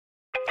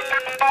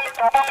Hello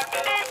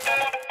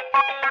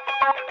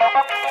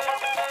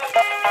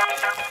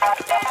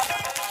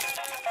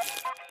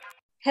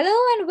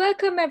and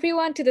welcome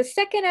everyone to the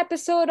second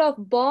episode of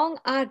Bong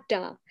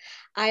Adda.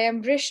 I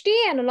am Vrishti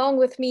and along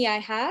with me I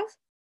have...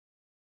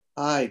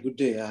 Hi, good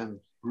day. I'm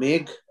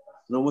Meg.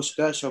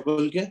 Namaskar,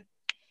 Shakolke.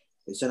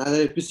 It's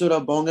another episode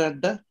of Bong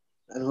Adda,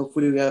 and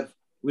hopefully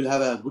we'll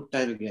have a good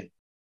time again.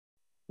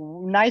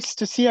 Nice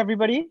to see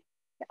everybody.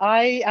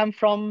 I am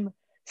from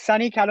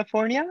sunny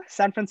California,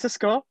 San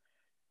Francisco.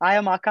 I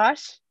am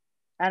Akash,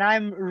 and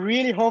I'm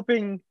really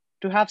hoping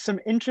to have some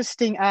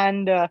interesting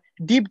and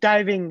deep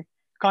diving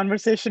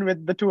conversation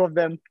with the two of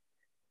them.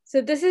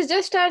 So this is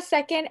just our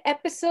second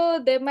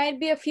episode. There might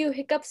be a few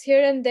hiccups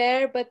here and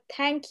there, but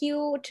thank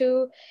you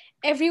to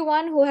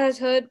everyone who has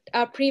heard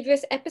our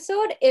previous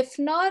episode. If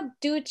not,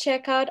 do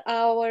check out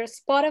our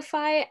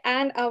Spotify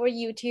and our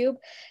YouTube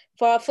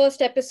for our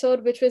first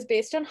episode, which was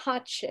based on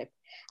hardship.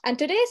 And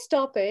today's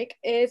topic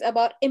is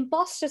about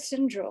imposter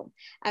syndrome.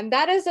 And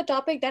that is the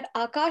topic that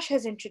Akash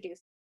has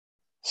introduced.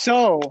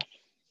 So,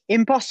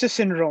 imposter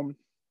syndrome.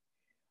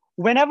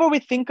 Whenever we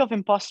think of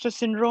imposter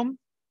syndrome,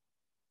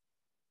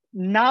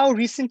 now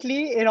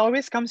recently, it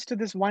always comes to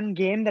this one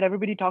game that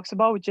everybody talks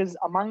about, which is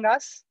Among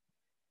Us.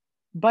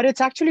 But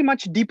it's actually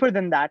much deeper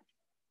than that.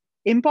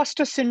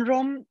 Imposter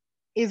syndrome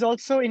is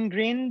also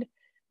ingrained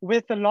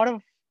with a lot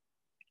of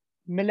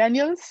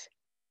millennials.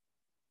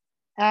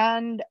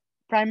 And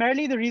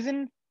primarily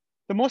the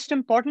most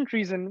important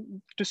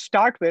reason to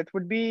start with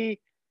would be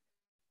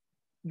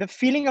the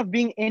feeling of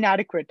being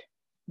inadequate,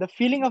 the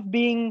feeling of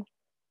being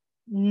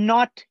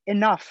not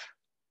enough,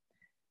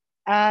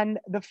 and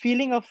the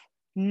feeling of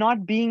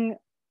not being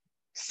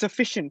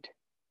sufficient.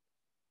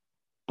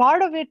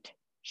 Part of it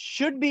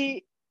should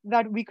be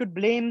that we could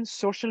blame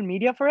social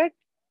media for it,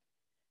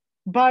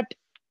 but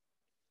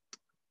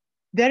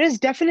there is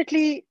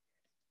definitely,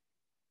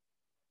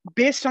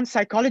 based on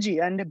psychology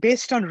and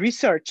based on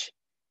research,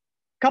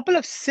 a couple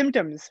of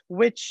symptoms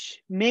which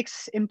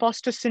makes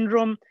imposter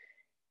syndrome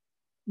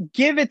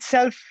give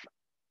itself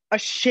a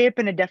shape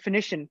and a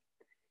definition.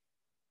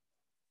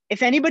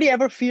 If anybody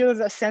ever feels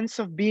a sense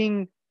of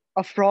being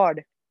a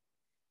fraud,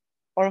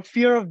 or a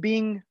fear of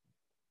being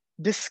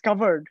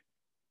discovered,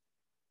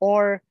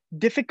 or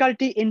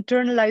difficulty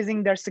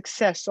internalizing their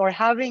success, or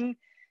having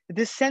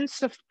this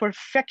sense of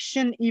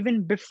perfection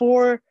even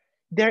before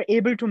they're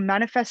able to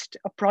manifest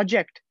a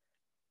project,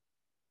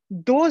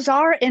 those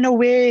are in a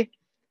way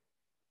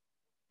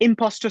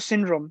imposter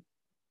syndrome.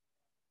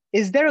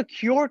 Is there a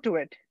cure to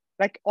it?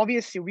 Like,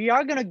 obviously, we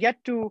are going to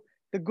get to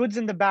the goods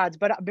and the bads,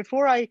 but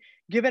before I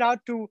give it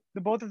out to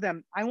the both of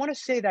them, I want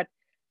to say that,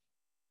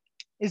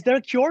 is there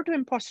a cure to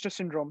imposter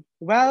syndrome?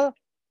 Well,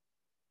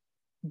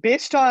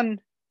 based on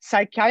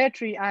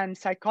psychiatry and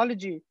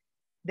psychology,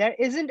 there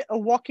isn't a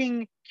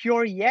walking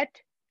cure yet,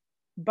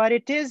 but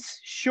it is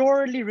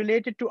surely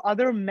related to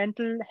other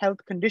mental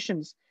health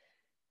conditions.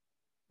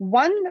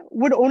 One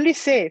would only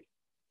say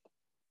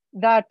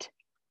that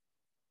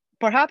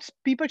perhaps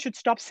people should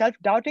stop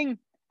self-doubting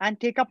and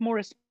take up more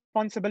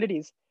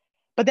responsibilities.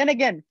 But then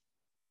again,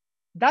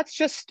 that's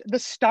just the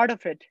start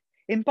of it.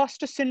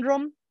 Imposter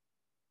syndrome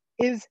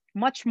is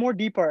much more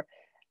deeper.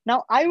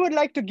 Now, I would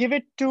like to give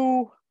it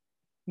to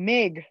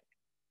Meg.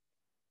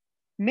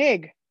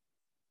 Meg,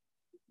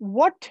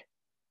 what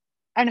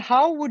and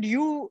how would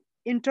you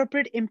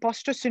interpret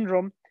imposter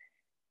syndrome?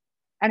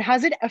 And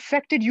has it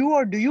affected you,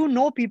 or do you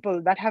know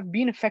people that have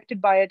been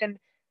affected by it, and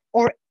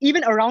or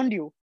even around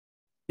you?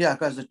 Yeah,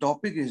 because the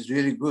topic is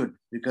really good,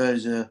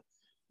 because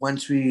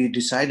once we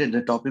decided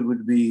the topic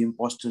would be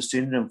imposter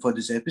syndrome for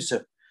this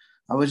episode,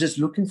 I was just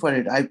looking for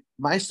it. I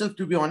myself,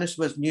 to be honest,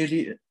 was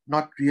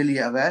not really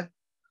aware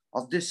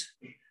of this.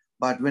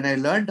 But when I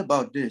learned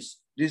about this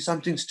is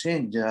something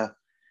strange.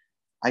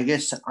 I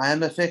guess I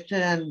am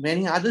affected and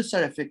many others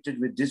are affected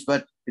with this,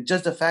 but it's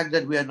just the fact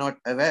that we are not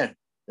aware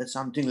that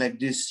something like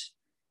this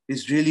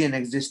is really in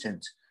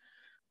existence.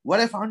 What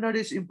I found out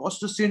is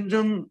imposter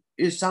syndrome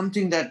is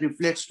something that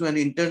reflects to an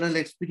internal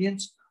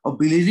experience of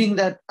believing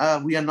that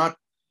we are not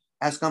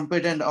as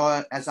competent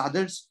or as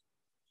others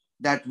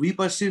that we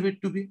perceive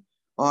it to be.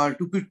 Or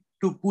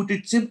to put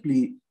it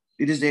simply,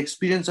 it is the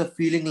experience of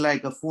feeling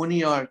like a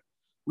phony, or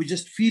we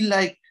just feel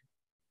like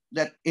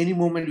that any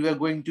moment we are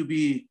going to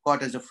be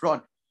caught as a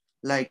fraud.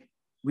 Like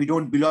we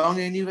don't belong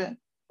anywhere,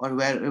 or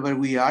wherever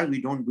we are,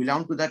 we don't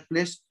belong to that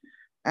place.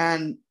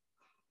 And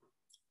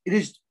it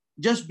is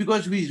just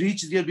because we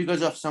reach there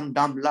because of some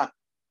dumb luck.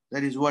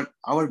 That is what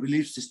our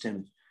belief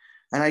system is.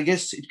 And I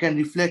guess it can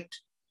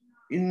reflect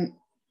in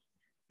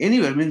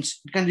anywhere, means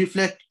it can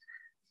reflect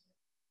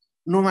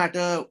no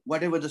matter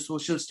whatever the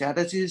social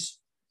status is,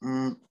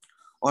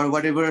 or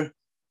whatever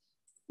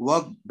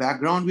work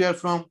background we are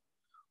from,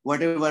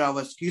 whatever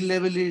our skill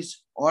level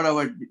is, or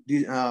our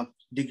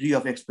degree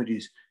of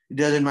expertise. It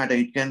doesn't matter.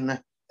 It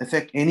can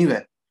affect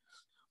anywhere.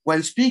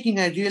 While speaking,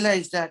 I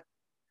realized that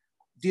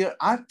there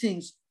are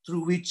things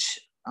through which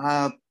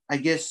I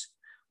guess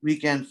we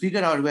can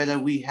figure out whether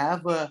we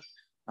have a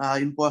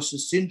imposter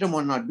syndrome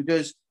or not,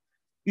 because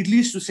it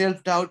leads to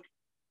self-doubt,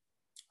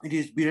 it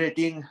is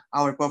berating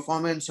our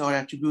performance or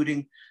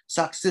attributing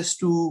success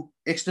to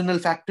external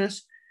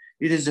factors.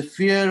 It is the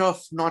fear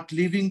of not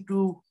living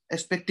to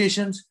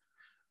expectations.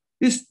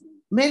 It's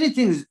many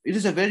things. It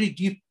is a very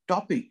deep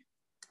topic.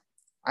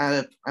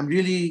 I'm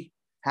really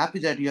happy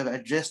that you have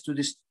addressed to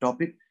this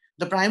topic.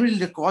 Primarily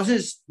the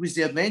causes which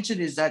they have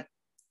mentioned is that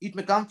it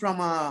may come from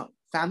a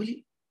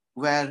family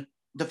where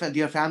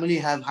their family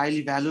have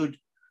highly valued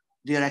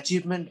their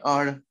achievement,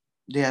 or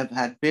they have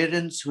had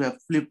parents who have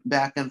flipped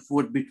back and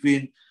forth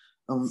between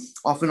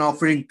often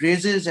offering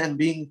praises and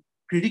being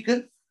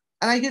critical.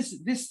 And I guess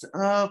this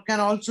can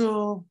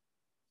also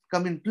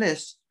come in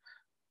place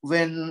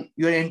when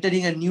you're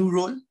entering a new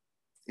role.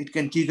 It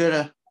can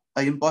trigger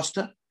a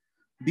imposter,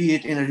 be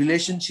it in a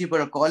relationship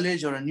or a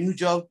college or a new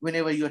job,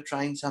 whenever you're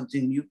trying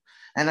something new.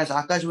 And as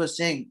Akash was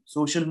saying,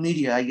 social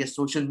media, I guess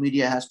social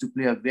media has to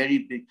play a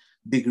very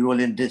big role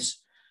in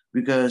this,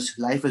 because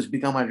life has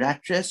become a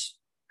rat race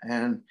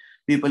and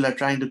people are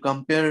trying to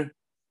compare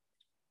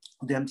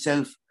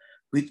themselves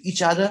with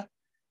each other,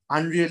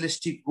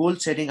 unrealistic goal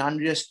setting,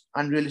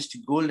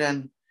 unrealistic goal,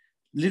 and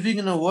living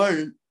in a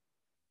world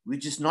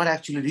which is not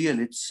actually real.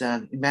 It's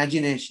an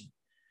imagination.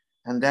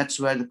 And that's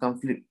where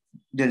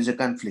there is a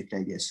conflict,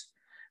 I guess.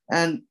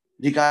 And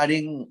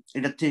regarding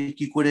এটা থেকে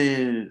কি করে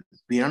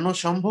বেরানো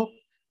সম্ভব,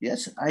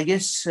 yes, I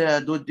guess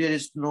though there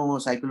is no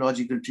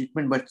psychological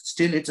treatment, but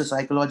still it's a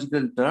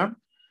psychological term.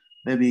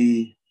 Maybe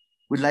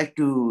we'd like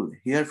to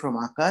hear from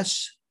Akash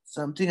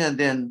something, and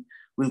then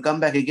we'll come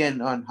back again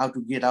on how to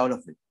get out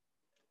of it.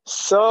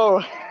 So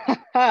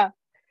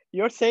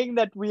you're saying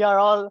that we are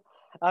all,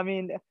 I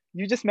mean,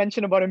 you just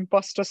mentioned about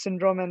imposter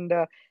syndrome and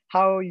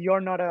how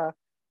you're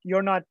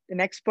not an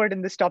expert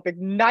in this topic.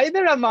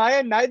 Neither am I,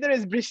 and neither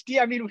is Brishti.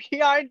 I mean,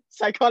 we aren't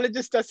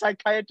psychologists or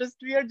psychiatrists.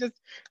 We are just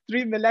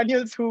three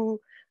millennials who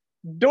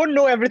don't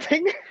know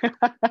everything.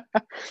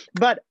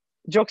 But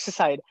jokes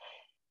aside,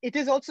 it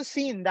is also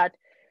seen that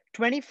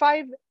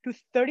 25 to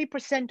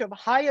 30% of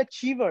high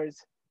achievers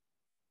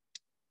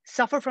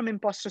suffer from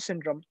imposter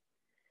syndrome.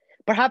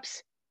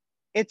 Perhaps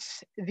it's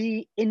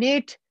the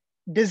innate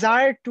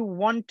desire to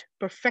want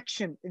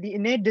perfection, the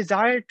innate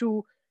desire to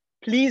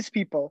please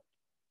people,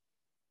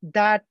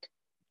 that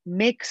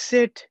makes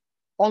it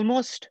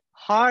almost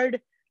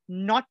hard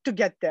not to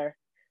get there.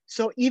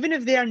 So even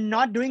if they are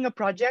not doing a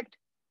project,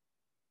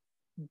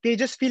 they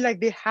just feel like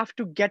they have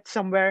to get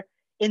somewhere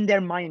in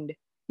their mind,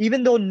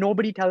 even though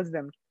nobody tells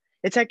them.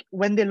 It's like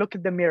when they look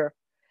at the mirror.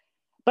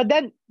 But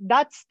then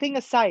that's thing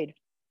aside,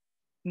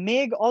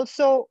 Meg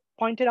also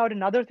pointed out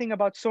another thing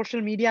about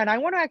social media, and I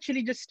want to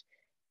actually just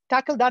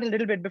tackle that a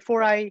little bit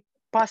before I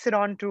pass it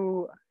on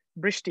to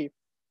Brishti,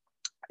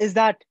 is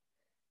that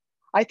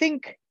I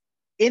think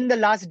in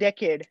the last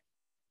decade,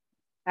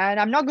 and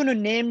I'm not going to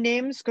name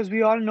names because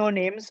we all know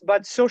names,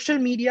 but social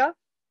media,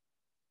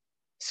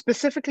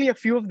 specifically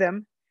a few of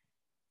them,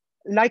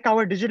 like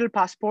our digital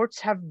passports,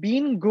 have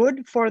been good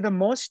for the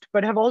most,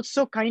 but have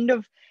also kind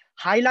of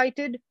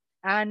highlighted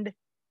and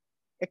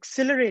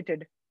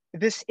accelerated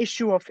this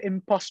issue of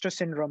imposter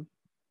syndrome.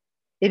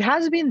 It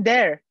has been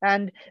there,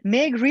 and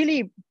Meg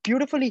really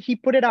beautifully, he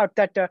put it out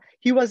that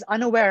he was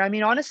unaware. I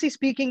mean, honestly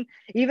speaking,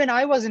 even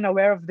I wasn't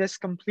aware of this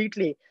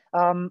completely.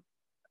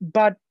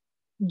 But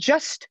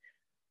just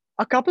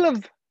a couple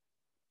of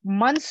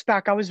months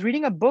back, I was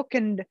reading a book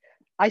and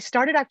I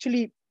started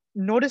actually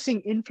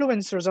noticing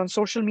influencers on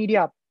social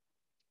media.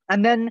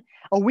 And then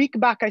a week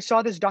back, I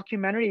saw this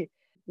documentary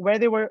where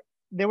they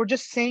were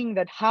just saying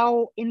that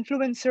how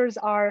influencers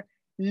are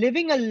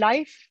living a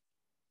life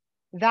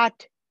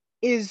that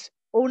is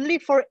only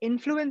for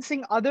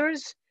influencing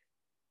others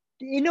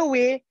in a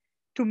way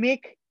to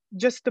make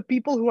just the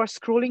people who are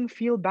scrolling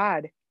feel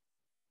bad.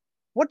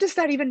 What does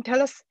that even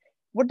tell us?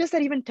 What does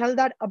that even tell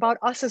that about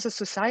us as a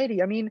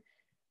society? I mean,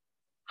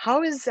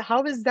 how is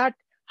that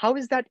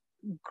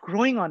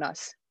growing on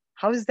us?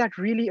 How is that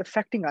really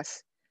affecting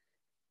us?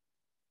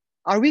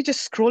 Are we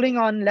just scrolling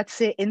on, let's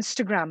say,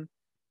 Instagram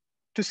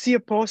to see a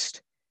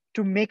post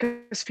to make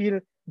us feel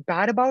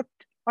bad about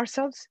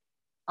ourselves?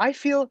 I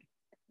feel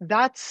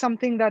that's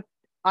something that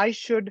I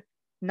should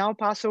now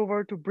pass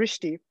over to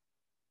Brishti.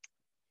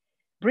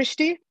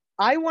 Brishti,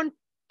 I want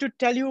to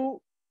tell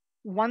you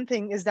one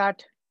thing, is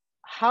that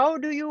how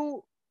do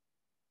you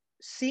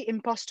see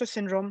imposter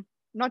syndrome,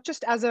 not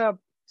just as a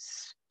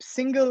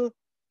single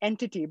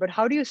entity, but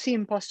how do you see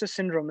imposter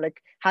syndrome?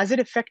 Like, has it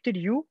affected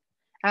you?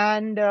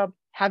 And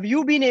have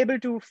you been able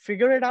to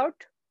figure it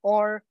out?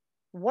 Or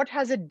what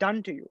has it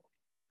done to you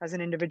as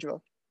an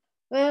individual?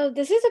 Well,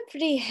 this is a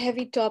pretty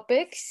heavy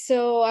topic,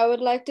 so I would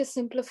like to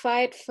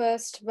simplify it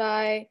first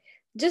by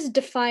just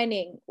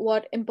defining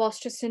what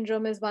imposter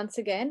syndrome is once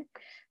again.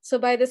 So,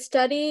 by the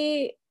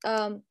study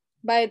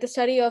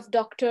of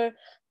Dr.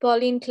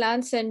 Pauline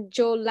Clance and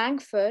Joe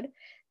Langford,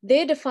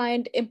 they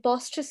defined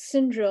imposter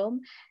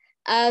syndrome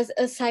as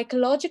a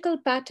psychological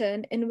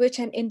pattern in which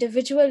an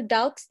individual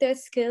doubts their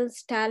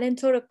skills,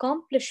 talents, or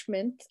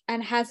accomplishments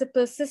and has a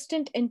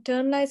persistent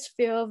internalized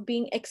fear of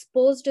being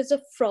exposed as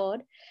a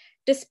fraud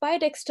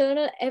despite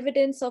external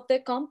evidence of their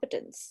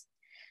competence.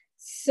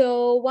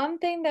 So, one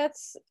thing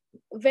that's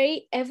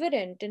very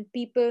evident in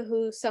people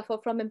who suffer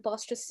from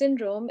imposter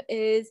syndrome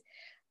is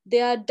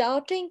they are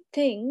doubting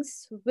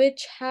things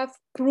which have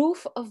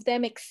proof of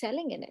them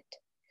excelling in it.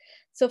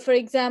 So, for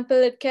example,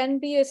 it can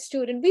be a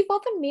student. We've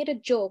often made a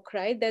joke,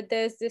 right? That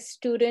there's this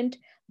student,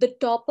 the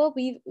topper.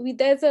 We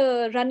there's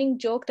a running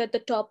joke that the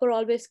topper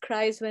always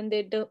cries when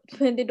they don't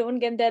when they don't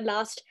get their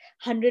last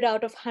 100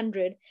 out of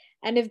 100,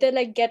 and if they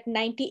like get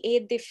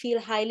 98, they feel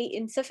highly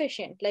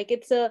insufficient. Like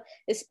it's a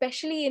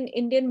especially in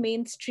Indian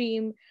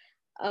mainstream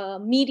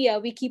media,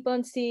 we keep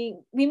on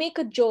seeing, we make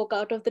a joke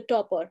out of the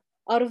topper,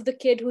 out of the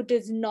kid who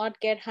does not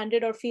get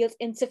 100 or feels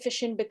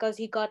insufficient because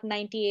he got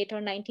 98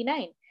 or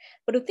 99.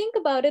 But to think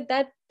about it,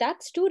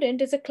 that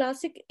student is a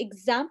classic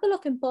example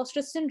of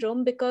imposter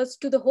syndrome, because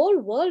to the whole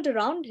world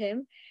around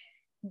him,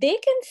 they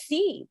can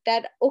see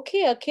that,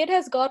 okay, a kid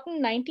has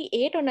gotten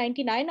 98 or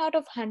 99 out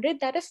of 100,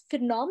 that is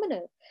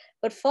phenomenal.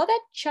 But for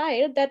that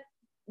child, that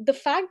the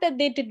fact that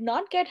they did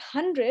not get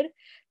 100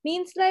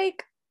 means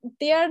like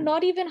they are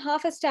not even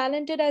half as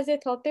talented as they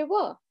thought they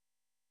were.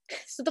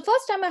 So the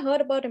first time I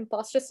heard about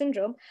imposter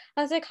syndrome,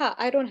 I was like, ha,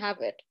 I don't have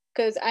it,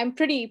 because I'm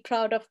pretty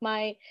proud of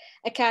my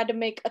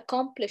academic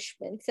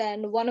accomplishments.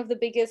 And one of the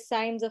biggest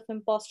signs of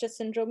imposter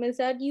syndrome is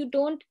that you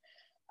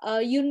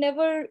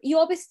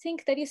always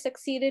think that you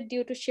succeeded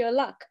due to sheer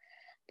luck.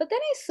 But then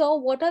I saw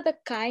what are the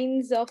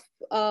kinds of,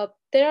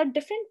 there are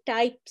different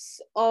types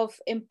of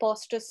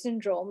imposter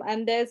syndrome,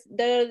 and there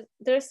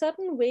are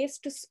certain ways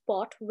to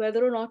spot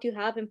whether or not you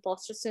have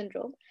imposter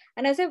syndrome.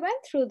 And as I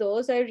went through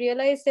those, I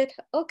realized that,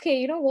 okay,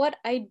 you know what,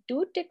 I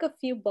do tick a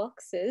few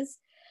boxes,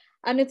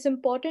 and it's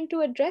important to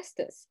address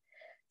this.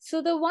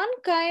 So the one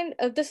kind,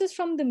 this is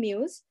from the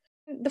Muse.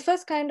 The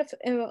first kind of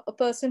a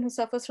person who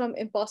suffers from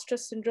imposter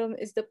syndrome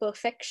is the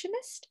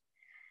perfectionist.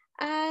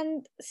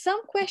 And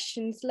some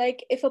questions,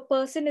 like if a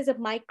person is a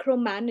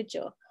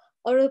micromanager,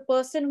 or a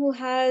person who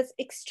has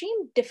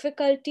extreme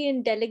difficulty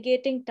in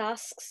delegating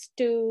tasks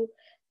to,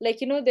 like,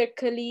 their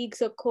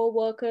colleagues or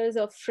co-workers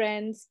or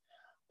friends,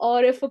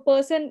 or if a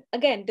person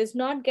again does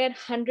not get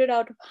 100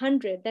 out of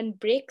 100, then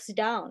breaks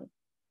down,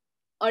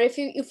 or if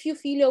you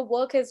feel your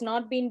work has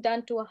not been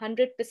done to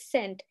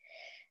 100%,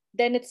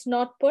 then it's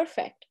not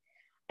perfect.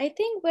 I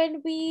think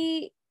when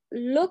we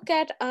look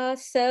at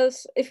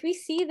ourselves, if we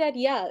see that,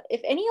 yeah,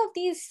 if any of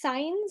these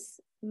signs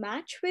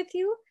match with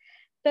you,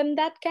 then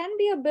that can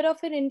be a bit of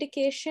an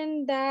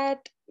indication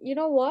that, you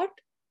know what,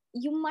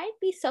 you might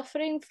be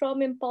suffering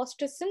from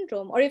imposter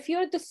syndrome. Or if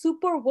you're the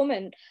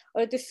superwoman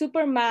or the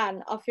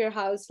superman of your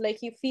house,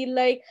 like you feel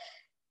like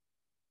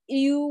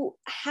you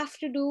have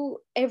to do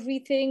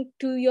everything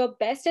to your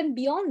best, and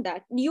beyond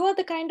that, you are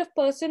the kind of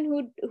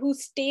person who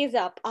stays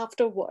up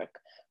after work,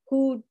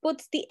 who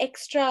puts the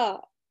extra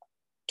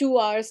 2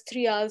 hours,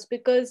 3 hours,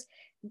 because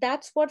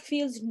that's what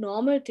feels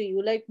normal to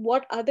you. Like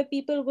what other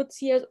people would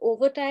see as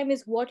overtime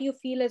is what you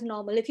feel as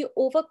normal. If you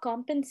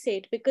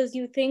overcompensate because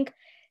you think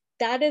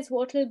that is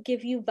what will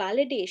give you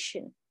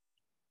validation,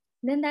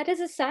 then that is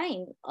a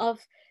sign of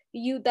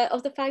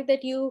of the fact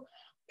that you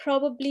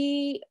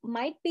probably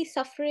might be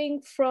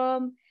suffering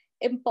from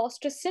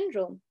imposter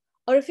syndrome.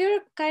 Or if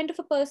you're kind of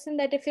a person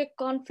that if your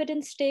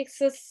confidence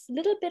takes a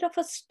little bit of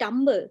a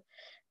stumble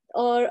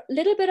or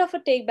little bit of a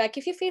take back,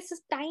 if you face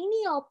a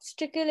tiny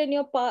obstacle in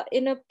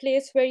in a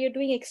place where you're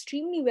doing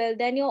extremely well,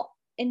 then your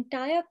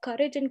entire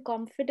courage and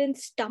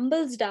confidence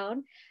stumbles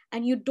down,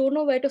 and you don't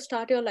know where to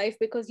start your life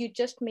because you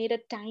just made a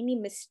tiny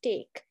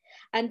mistake.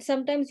 And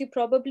sometimes you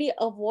probably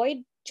avoid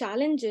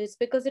challenges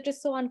because it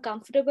is so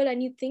uncomfortable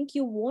and you think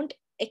you won't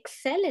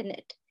excel in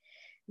it.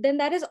 Then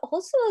that is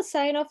also a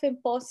sign of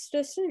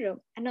imposter syndrome.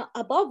 And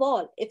above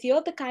all, if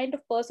you're the kind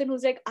of person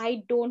who's like,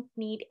 I don't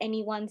need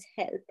anyone's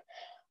help,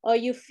 or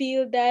you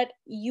feel that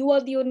you are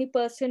the only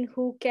person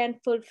who can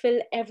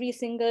fulfill every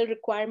single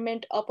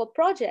requirement of a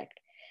project,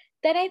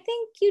 then I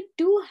think you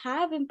do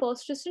have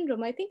imposter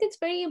syndrome. I think it's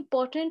very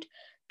important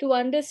to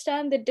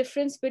understand the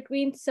difference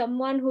between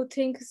someone who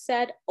thinks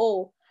that,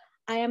 oh,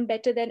 I am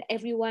better than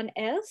everyone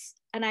else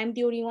and I'm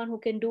the only one who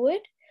can do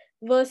it,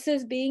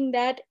 versus being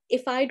that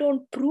if I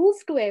don't prove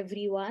to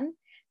everyone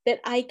that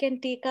I can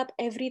take up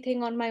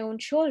everything on my own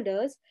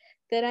shoulders,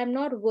 then I'm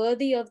not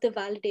worthy of the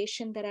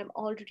validation that I'm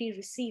already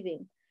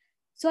receiving.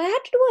 So I had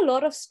to do a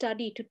lot of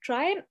study to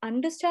try and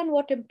understand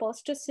what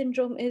imposter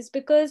syndrome is,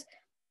 because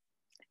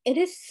it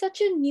is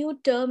such a new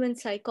term in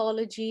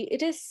psychology.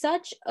 It is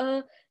such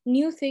a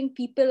new thing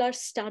people are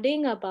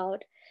studying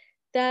about,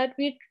 that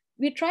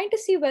we're trying to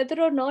see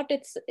whether or not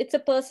it's a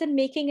person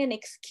making an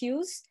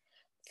excuse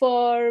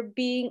for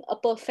being a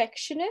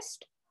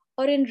perfectionist,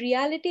 or in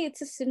reality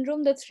it's a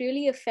syndrome that's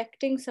really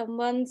affecting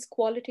someone's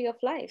quality of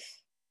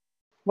life.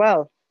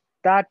 Well,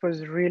 that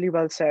was really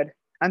well said,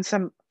 and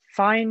some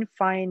fine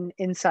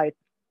insight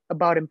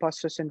about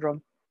imposter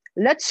syndrome.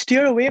 Let's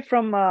steer away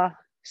from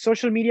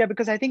social media,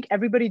 because I think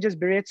everybody just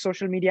berates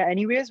social media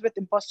anyways with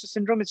imposter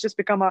syndrome. It's just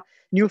become a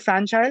new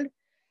fan child.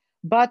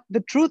 But the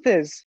truth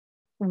is,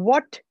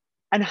 what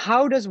and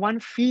how does one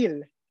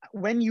feel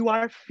when you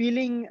are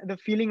feeling the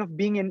feeling of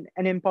being in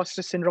an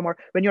imposter syndrome, or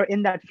when you're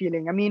in that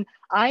feeling. I mean,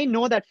 I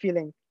know that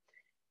feeling.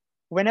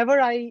 Whenever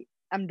I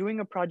am doing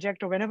a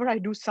project or whenever I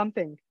do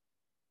something,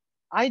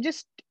 I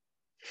just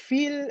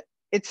feel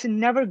it's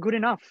never good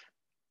enough.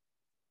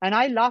 And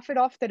I laugh it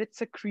off that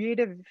it's a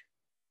creative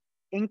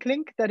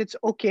inkling, that it's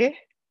okay.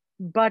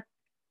 But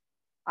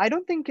I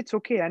don't think it's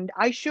okay. And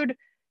I should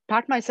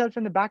pat myself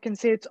in the back and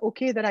say it's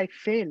okay that I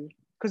fail.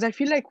 Because I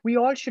feel like we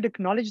all should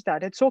acknowledge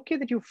that. It's okay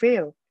that you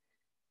fail.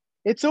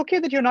 It's okay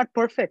that you're not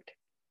perfect.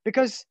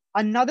 Because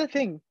another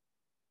thing,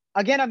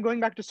 again, I'm going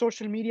back to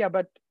social media,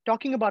 but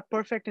talking about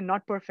perfect and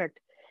not perfect,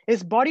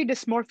 is body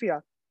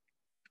dysmorphia.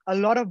 A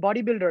lot of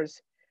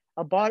bodybuilders,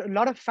 a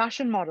lot of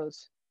fashion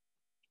models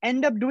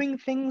end up doing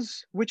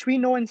things which we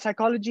know in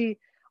psychology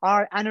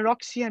are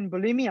anorexia and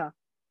bulimia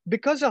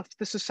because of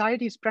the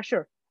society's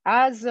pressure.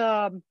 As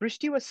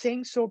Brishti was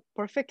saying so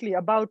perfectly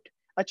about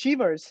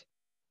achievers,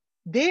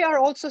 they are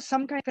also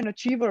some kind of an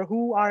achiever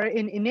who are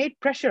in innate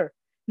pressure,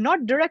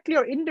 not directly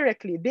or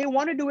indirectly. They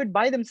want to do it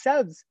by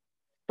themselves,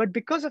 but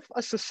because of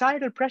a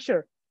societal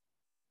pressure,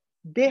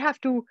 they have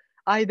to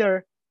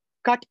either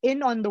cut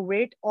in on the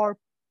weight or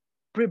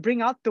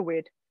bring out the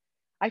weight.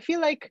 I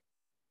feel like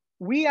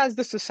we as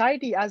the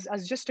society, as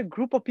just a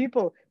group of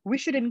people, we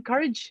should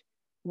encourage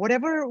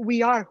whatever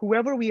we are,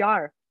 whoever we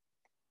are,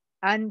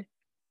 and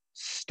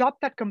stop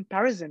that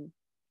comparison,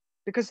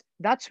 because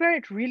that's where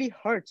it really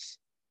hurts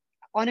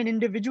on an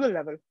individual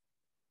level.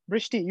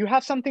 Brishti, you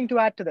have something to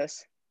add to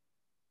this?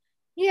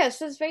 Yes,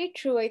 that's very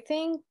true. I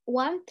think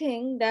one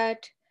thing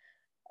that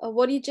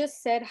what you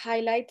just said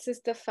highlights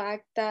is the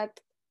fact that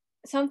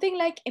something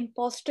like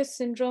imposter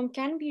syndrome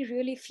can be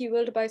really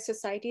fueled by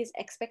society's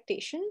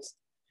expectations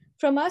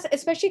from us,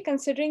 especially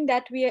considering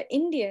that we are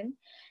Indian.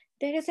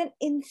 There is an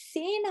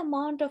insane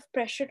amount of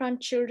pressure on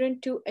children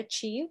to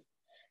achieve.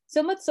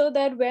 So much so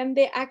that when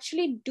they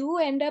actually do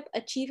end up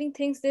achieving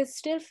things, they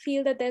still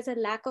feel that there's a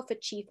lack of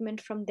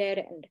achievement from their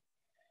end.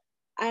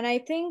 And I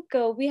think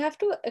we have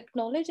to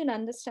acknowledge and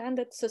understand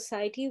that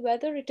society,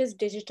 whether it is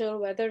digital,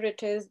 whether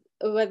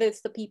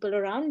it's the people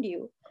around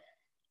you,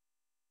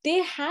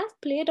 they have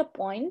played a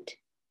point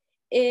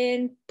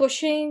in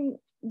pushing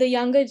the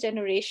younger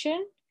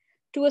generation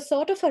to a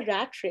sort of a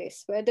rat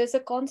race where there's a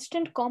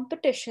constant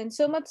competition,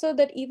 so much so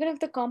that even if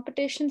the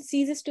competition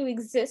ceases to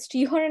exist,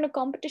 you're in a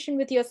competition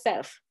with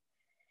yourself,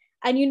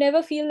 and you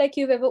never feel like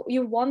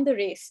you've won the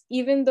race,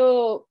 even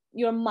though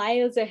you're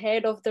miles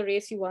ahead of the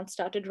race you once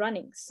started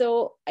running.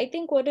 So I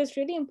think what is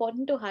really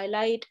important to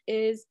highlight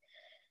is,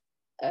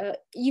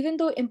 even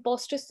though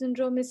imposter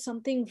syndrome is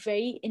something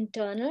very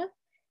internal,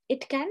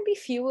 it can be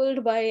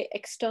fueled by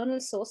external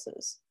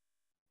sources.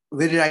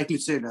 Very rightly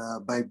said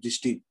by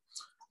Dishti.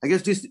 I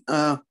guess this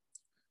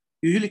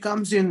usually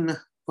comes in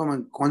from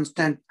a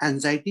constant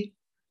anxiety,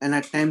 and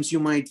at times you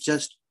might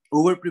just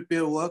over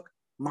prepare work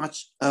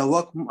much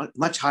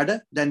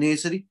harder than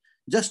necessary,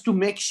 just to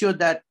make sure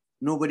that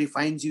nobody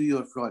finds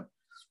you're fraud.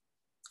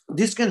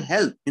 This can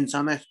help in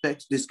some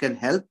aspects. This can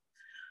help,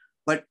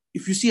 but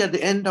if you see at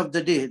the end of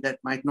the day, that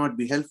might not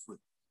be helpful,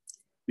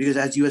 because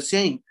as you were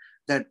saying,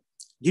 that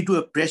due to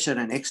a pressure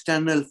and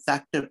external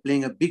factor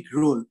playing a big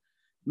role,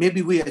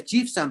 maybe we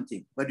achieve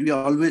something, but we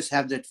always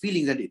have that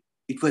feeling that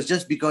it was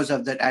just because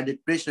of that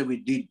added pressure we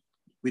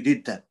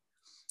did that.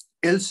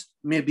 Else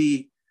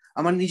maybe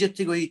আমার নিজের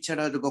থেকে ওই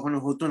ইচ্ছাটা হয়তো কখনো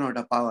হতো না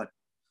ওটা পাওয়ার।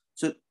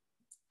 So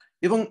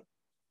এবং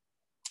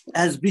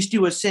as Brishti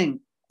was saying,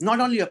 not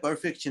only a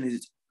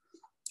perfectionist,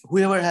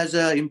 whoever has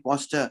an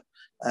imposter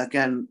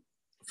can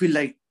feel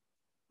like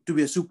to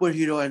be a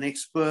superhero, an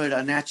expert,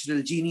 a natural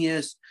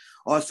genius,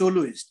 or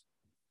soloist.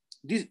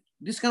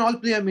 This can all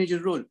play a major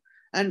role.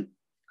 And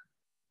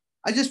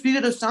I just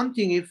figured out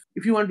something.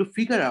 If you want to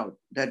figure out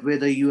that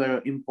whether you are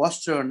an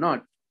imposter or not,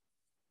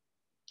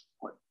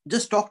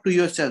 just talk to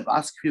yourself,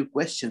 ask a few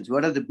questions.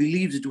 What are the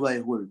beliefs do I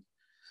hold?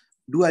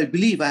 Do I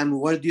believe I am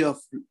worthy of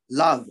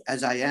love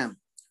as I am?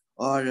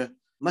 Or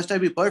must I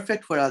be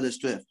perfect for others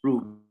to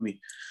approve me?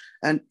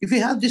 And if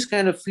you have this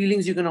kind of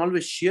feelings, you can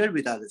always share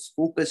with others,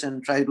 focus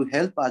and try to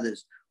help others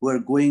who are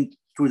going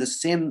through the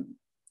same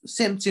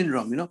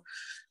syndrome,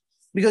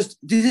 because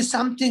this is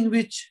something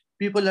which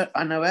people are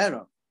unaware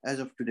of as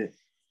of today.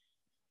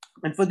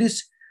 And for this,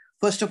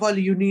 first of all,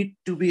 you need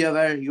to be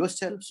aware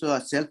yourself. So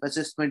a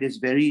self-assessment is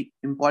very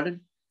important.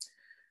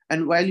 And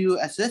while you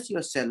assess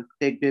yourself,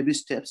 take baby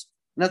steps,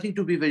 nothing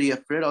to be very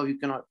afraid of. You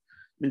cannot,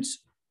 means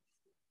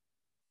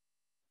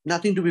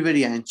nothing to be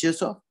very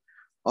anxious of,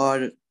 or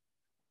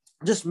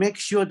just make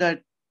sure that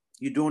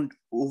you don't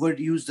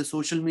overuse the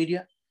social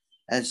media.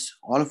 As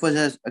all of us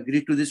has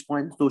agreed to this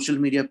point, social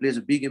media plays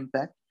a big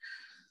impact.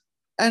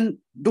 And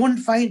don't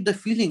fight the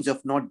feelings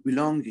of not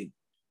belonging.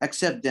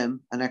 Accept them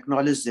and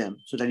acknowledge them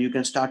so that you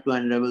can start to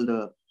unravel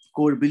the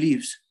core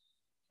beliefs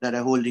that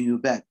are holding you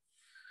back.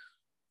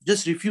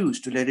 Just refuse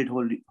to let it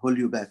hold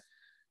you back.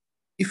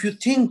 If you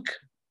think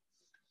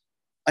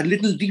a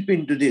little deep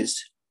into this,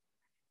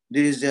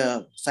 there is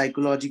a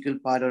psychological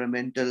part or a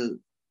mental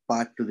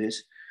part to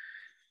this.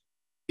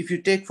 If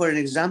you take, for an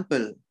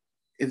example,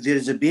 if there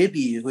is a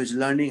baby who is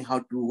learning how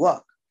to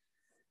walk,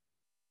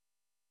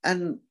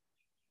 And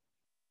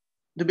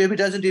the baby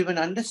doesn't even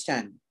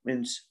understand,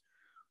 means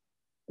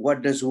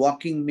what does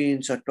walking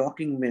means or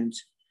talking means.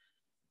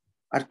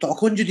 আর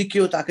তখন যদি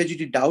কেউ তাকে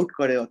যদি doubt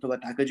করে অথবা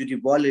তাকে যদি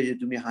বলে যে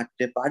তুমি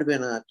হাঁটতে পারবে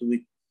না, তুমি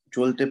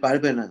চলতে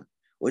পারবে না,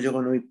 ও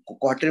যখন ওই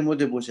কটের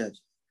মধ্যে বসে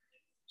আছে,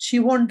 she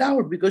won't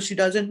doubt because she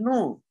doesn't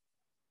know.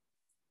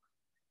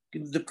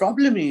 কিন্তু the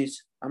problem is,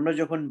 আমরা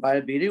যখন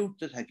বেড়ে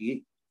উঠতে থাকি,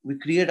 we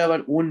create our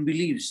own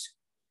beliefs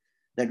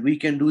that we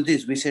can do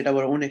this, we set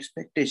our own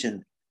expectation,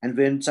 and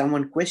when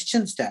someone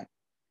questions that,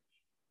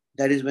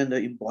 that is when the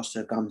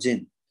imposter comes in.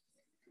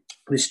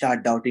 We start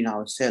doubting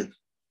ourselves,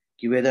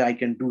 whether I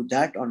can do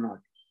that or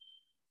not.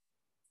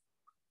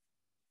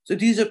 So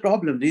these are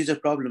problem.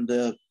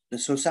 The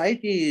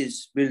society is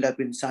built up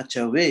in such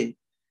a way,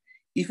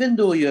 even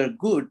though you're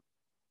good,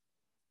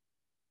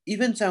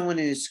 even someone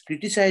is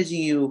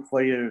criticizing you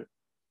for your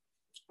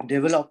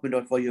development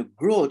or for your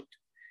growth,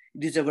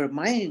 it is our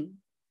mind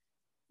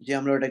যে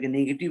আমরা ওটাকে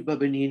negative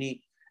ভাবে নিয়ে নিই,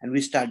 and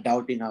we start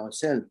doubting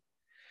ourselves.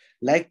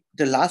 Like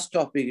the last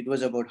topic, it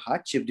was about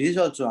hardship. This is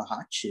also a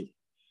hardship,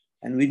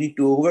 and we need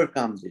to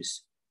overcome this.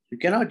 We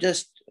cannot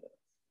just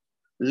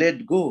let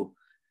go.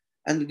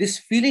 And this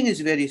feeling is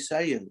very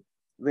surreal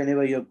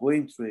whenever you're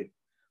going through it.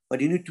 But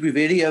you need to be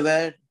very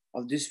aware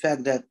of this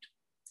fact that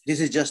this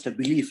is just a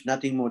belief,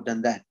 nothing more than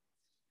that.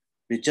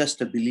 It's just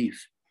a belief.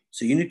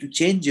 So you need to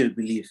change your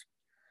belief.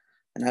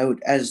 And I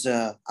would, as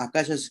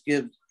Akash has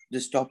given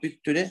this topic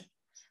today,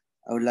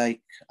 I would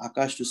like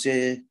Akash to say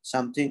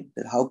something,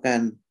 that how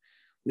can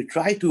we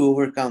try to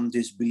overcome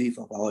this belief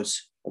of ours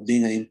of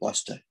being an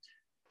imposter.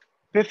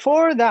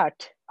 Before that,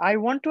 I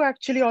want to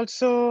actually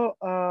also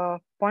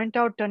point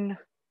out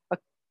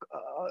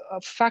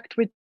a fact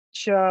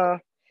which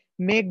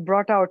Meg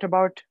brought out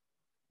about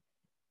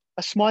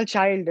a small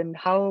child and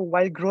how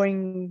while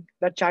growing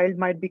that child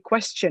might be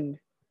questioned.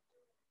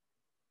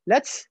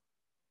 Let's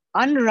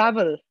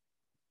unravel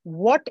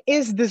what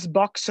is this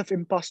box of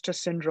imposter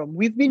syndrome.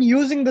 We've been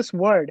using this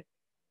word.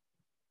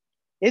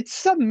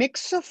 It's a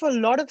mix of a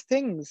lot of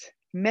things.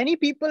 Many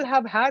people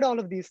have had all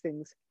of these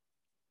things.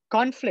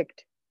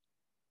 Conflict,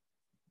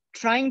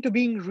 trying to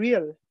being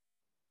real,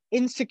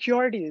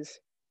 insecurities,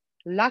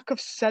 lack of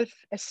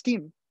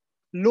self-esteem,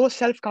 low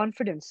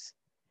self-confidence,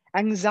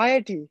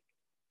 anxiety,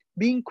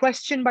 being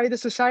questioned by the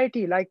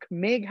society, like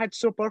Meg had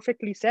so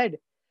perfectly said,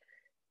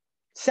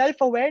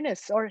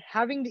 self-awareness or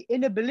having the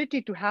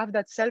inability to have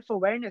that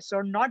self-awareness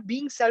or not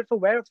being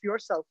self-aware of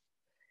yourself,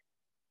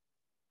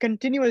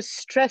 continuous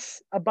stress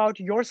about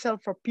yourself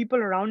or people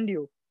around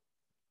you,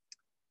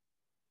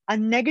 a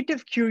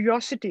negative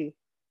curiosity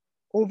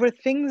over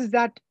things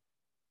that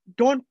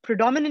don't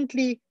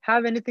predominantly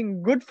have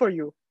anything good for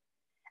you,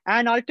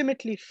 and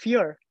ultimately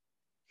fear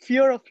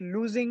of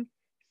losing,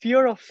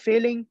 fear of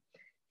failing,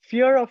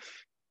 fear of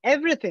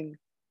everything.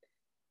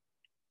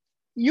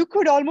 You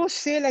could almost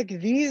say like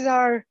these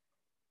are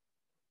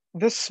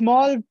the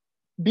small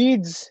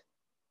beads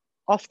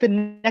of the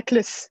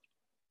necklace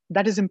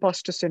that is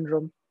imposter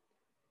syndrome,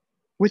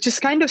 which is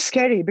kind of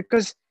scary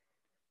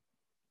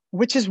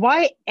which is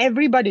why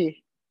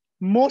everybody,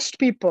 most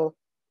people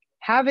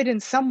have it in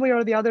some way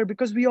or the other,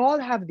 because we all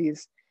have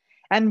these.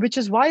 And which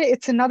is why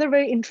it's another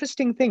very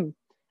interesting thing.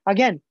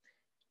 Again,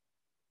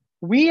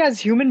 we as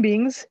human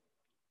beings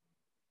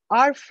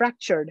are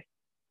fractured,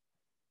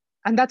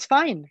 and that's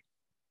fine.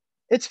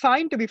 It's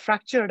fine to be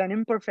fractured and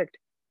imperfect.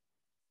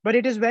 But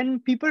it is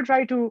when people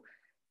try to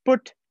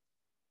put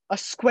a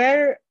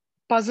square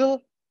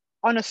puzzle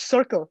on a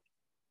circle,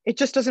 it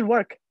just doesn't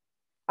work.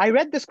 I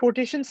read this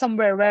quotation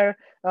somewhere where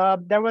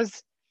there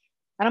was,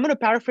 and I'm going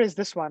to paraphrase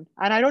this one,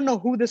 and I don't know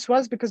who this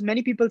was because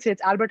many people say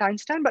it's Albert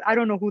Einstein, but I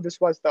don't know who this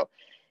was though.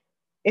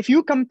 If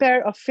you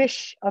compare a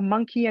fish, a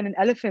monkey, and an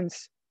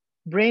elephant's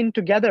brain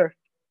together,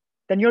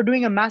 then you're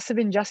doing a massive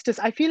injustice.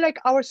 I feel like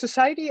our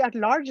society at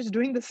large is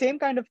doing the same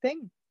kind of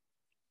thing.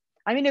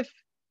 I mean, if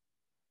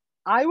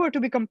I were to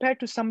be compared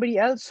to somebody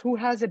else who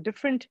has a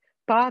different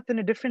path and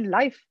a different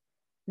life,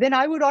 then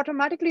I would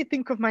automatically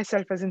think of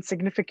myself as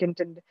insignificant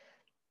and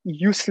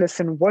useless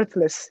and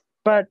worthless.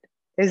 But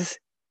is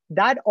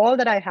that all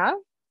that I have?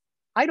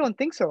 I don't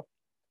think so.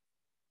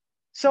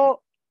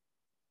 So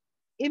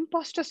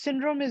imposter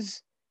syndrome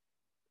is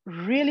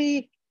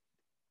really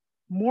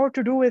more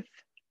to do with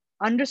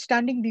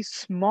understanding these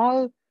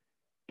small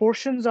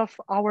portions of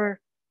our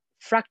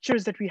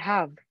fractures that we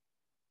have.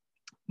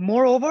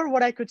 Moreover,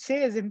 what I could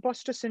say is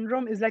imposter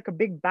syndrome is like a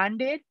big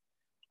band-aid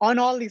on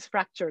all these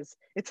fractures.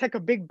 It's like a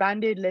big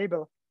band-aid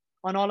label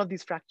on all of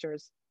these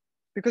fractures,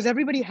 because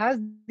everybody has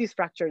these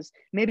fractures.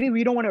 Maybe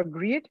we don't want to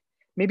agree it.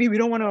 Maybe we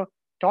don't want to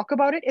talk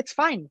about it. It's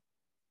fine.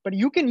 But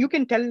you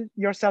can tell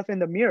yourself in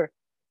the mirror,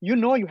 you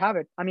know you have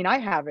it. I mean, I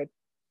have it.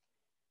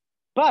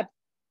 But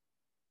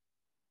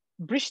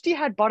Brishti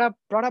had brought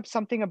up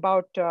something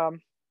about,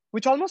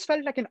 which almost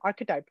felt like an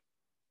archetype.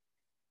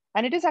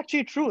 And it is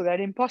actually true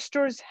that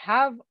imposters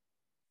have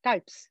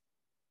types,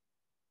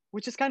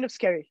 which is kind of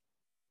scary.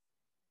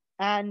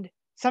 And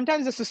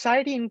sometimes the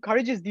society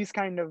encourages these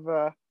kind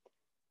of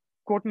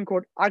quote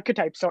unquote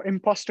archetypes or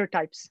imposter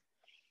types.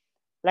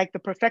 like the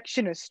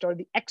perfectionist or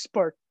the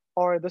expert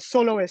or the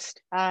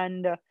soloist,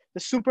 and the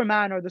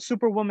Superman or the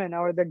Superwoman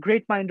or the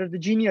great mind or the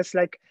genius,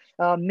 like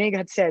Meg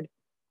had said.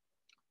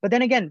 But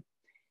then again,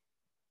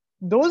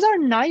 those are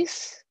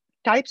nice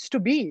types to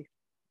be.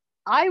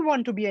 I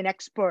want to be an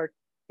expert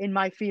in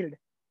my field,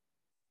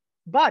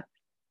 but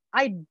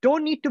I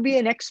don't need to be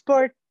an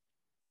expert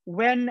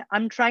when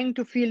I'm trying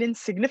to feel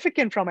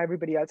insignificant from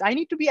everybody else. I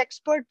need to be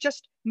expert,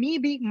 just me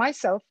being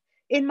myself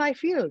in my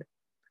field.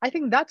 I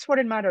think that's what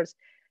it matters.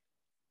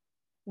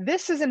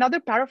 This is another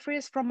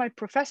paraphrase from my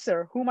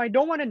professor, whom I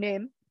don't want to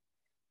name,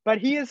 but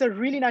he is a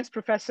really nice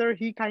professor.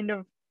 He kind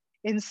of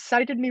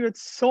incited me with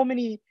so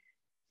many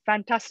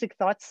fantastic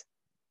thoughts.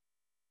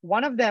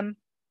 One of them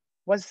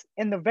was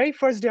in the very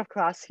first day of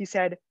class. He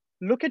said,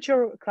 look at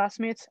your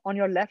classmates on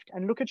your left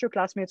and look at your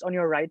classmates on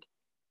your right,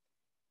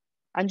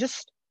 and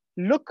just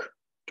look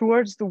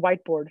towards the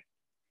whiteboard.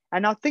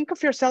 And now think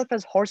of yourself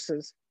as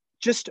horses.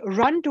 Just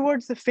run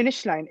towards the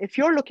finish line. If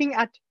you're looking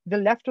at the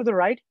left or the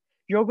right,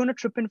 you're going to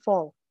trip and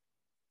fall.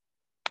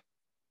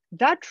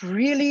 That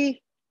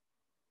really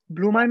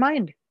blew my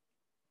mind.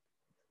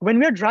 When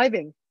we're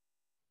driving,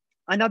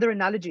 another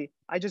analogy,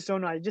 I just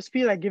don't know, I just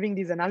feel like giving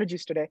these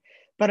analogies today.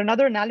 But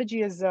another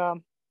analogy is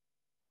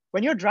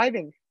when you're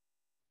driving,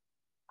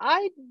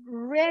 I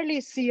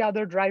rarely see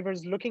other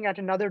drivers looking at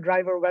another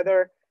driver,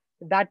 whether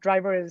that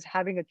driver is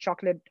having a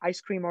chocolate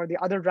ice cream or the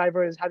other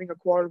driver is having a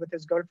quarrel with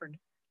his girlfriend.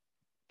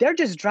 They're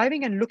just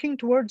driving and looking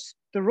towards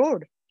the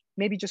road,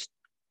 maybe just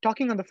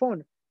talking on the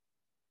phone.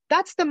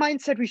 That's the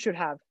mindset we should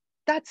have.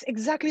 That's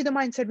exactly the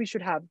mindset we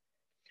should have.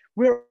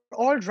 We're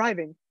all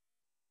driving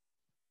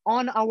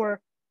on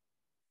our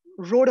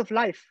road of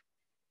life.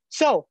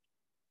 So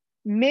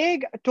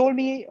Meg told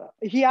me,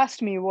 he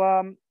asked me,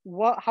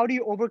 how do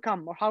you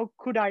overcome, or how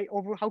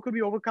could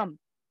we overcome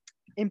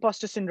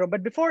imposter syndrome?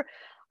 But before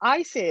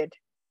I say it,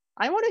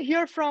 I want to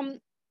hear from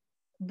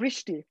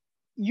Brishti.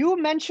 You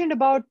mentioned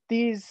about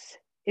these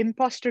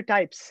imposter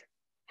types.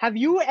 Have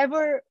you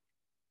ever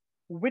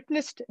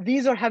witnessed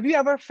these, or have you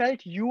ever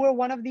felt you were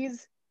one of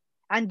these?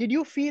 And did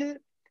you feel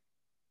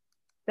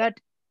that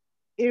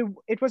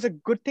it was a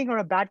good thing or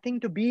a bad thing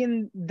to be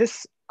in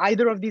this,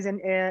 either of these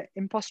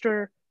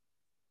imposter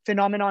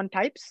phenomenon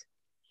types?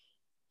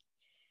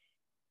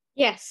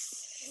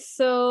 Yes.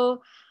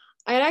 So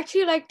I'd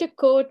actually like to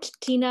quote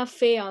Tina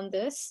Fey on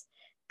this,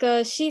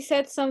 because she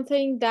said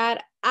something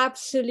that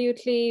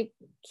absolutely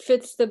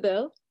fits the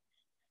bill.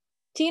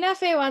 Tina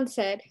Fey once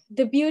said,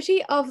 "The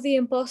beauty of the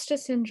imposter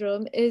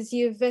syndrome is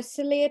you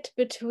vacillate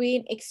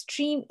between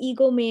extreme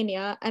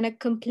egomania and a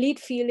complete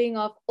feeling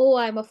of, oh,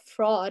 I'm a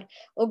fraud.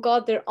 Oh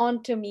God, they're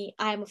onto me.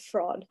 I'm a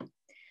fraud."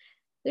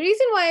 The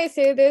reason why I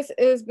say this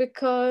is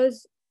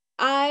because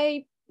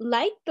I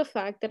like the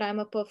fact that I'm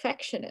a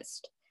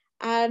perfectionist.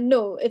 And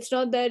no, it's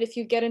not that if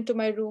you get into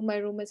my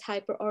room is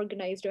hyper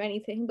organized or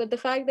anything, but the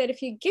fact that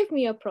if you give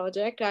me a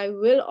project, I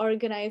will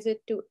organize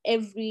it to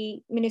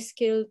every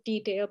minuscule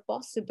detail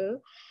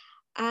possible.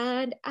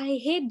 And I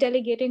hate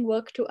delegating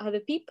work to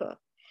other people.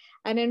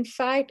 And in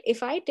fact,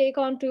 if I take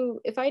on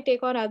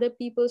other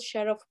people's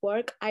share of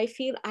work, I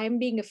feel I'm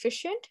being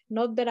efficient,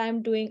 not that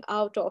I'm doing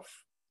out of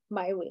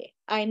my way.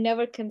 I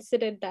never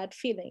considered that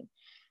feeling.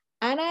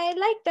 And I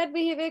like that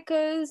behavior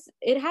because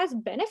it has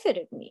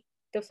benefited me.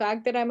 The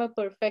fact that I'm a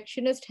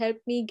perfectionist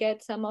helped me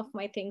get some of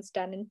my things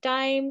done in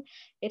time.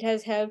 It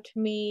has helped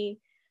me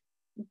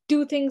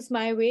do things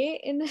my way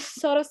in a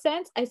sort of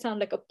sense. I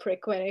sound like a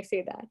prick when I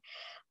say that.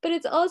 But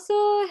it's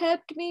also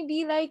helped me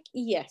be like,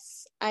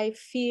 yes, I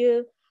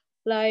feel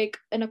like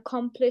an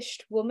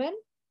accomplished woman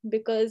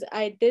because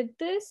I did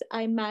this.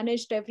 I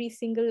managed every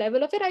single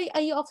level of it.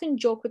 I often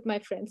joke with my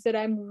friends that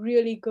I'm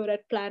really good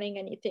at planning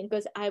anything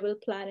because I will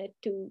plan it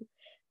to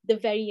the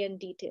very end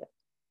detail.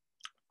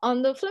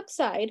 On the flip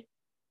side,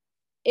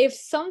 if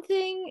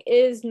something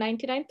is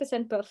 99%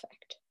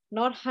 perfect,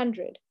 not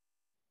 100,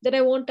 then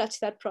I won't touch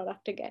that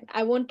product again.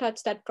 I won't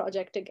touch that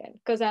project again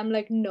because I'm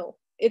like, no,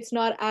 it's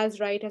not as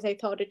right as I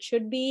thought it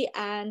should be.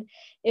 And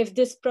if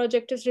this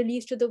project is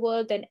released to the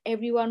world, then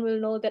everyone will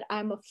know that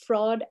I'm a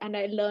fraud and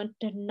I learned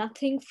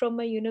nothing from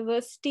my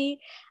university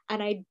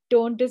and I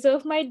don't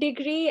deserve my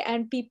degree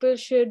and people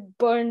should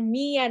burn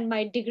me and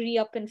my degree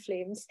up in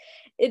flames.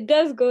 It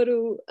does go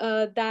to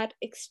that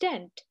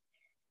extent.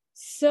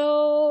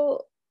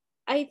 So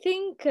I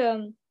think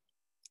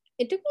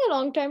it took me a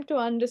long time to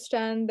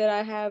understand that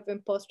I have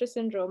imposter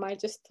syndrome. I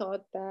just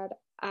thought that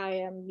I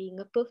am being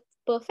a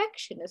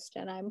perfectionist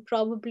and I'm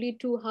probably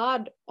too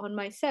hard on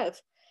myself.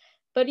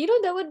 But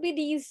there would be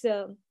these,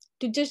 to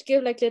just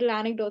give like little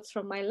anecdotes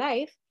from my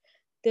life,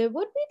 there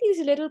would be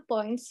these little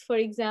points, for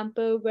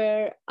example,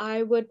 where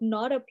I would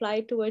not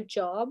apply to a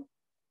job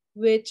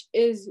which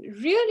is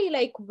really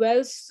like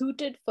well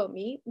suited for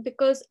me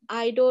because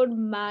I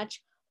don't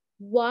match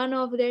one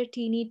of their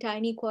teeny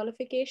tiny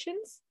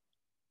qualifications.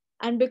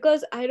 And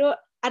because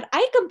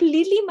I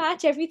completely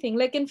match everything.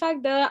 Like in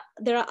fact,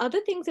 there are other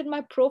things in my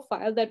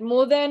profile that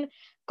more than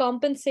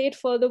compensate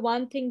for the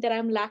one thing that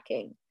I'm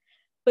lacking.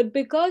 But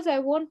because I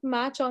won't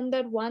match on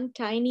that one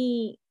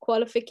tiny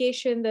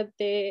qualification that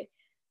they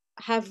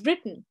have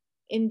written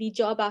in the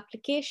job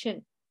application,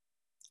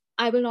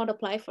 I will not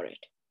apply for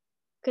it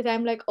because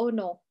I'm like, oh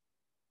no,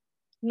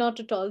 not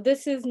at all.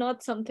 This is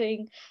not something.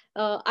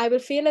 I will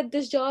fail at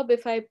this job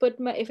if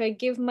I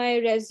give my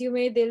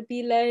resume. They'll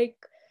be like,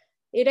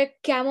 এটা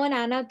কেমন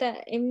আনাতা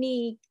এমনি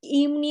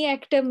এমনি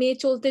একটা মেয়ে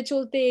চলতে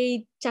চলতে এই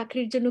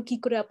চাকরির জন্য কি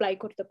করে অ্যাপ্লাই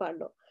করতে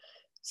পারলো.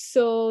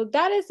 So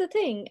that is the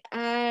thing,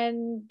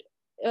 and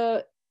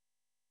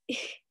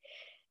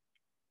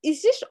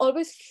it's just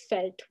always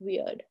felt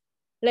weird,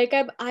 like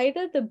I'm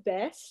either the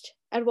best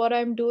at what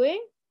I'm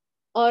doing,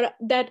 or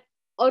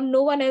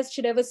no one else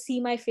should ever see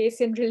my face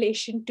in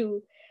relation to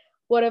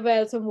whatever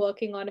else I'm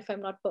working on if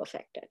I'm not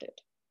perfect at it.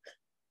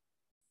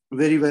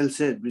 Very well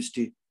said,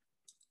 Bristi.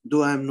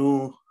 Though I'm no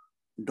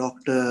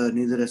doctor,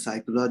 neither a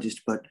psychologist,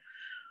 but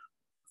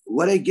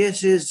what I guess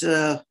is,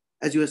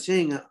 as you were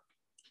saying,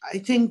 I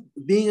think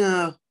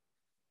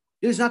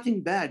there's nothing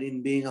bad in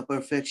being a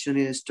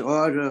perfectionist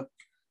or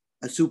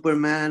a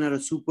superman or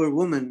a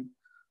superwoman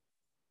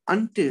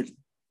until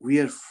we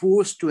are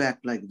forced to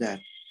act like that.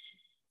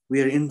 We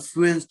are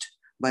influenced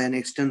by an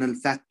external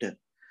factor,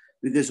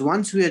 because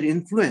once we are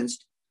influenced,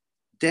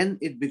 then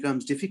it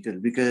becomes difficult,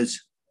 because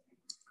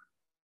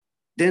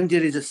then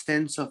there is a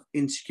sense of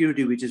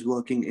insecurity which is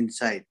working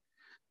inside.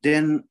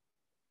 Then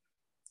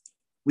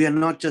we are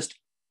not just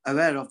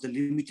aware of the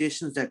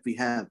limitations that we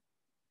have.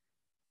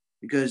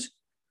 Because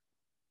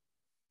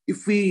if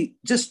we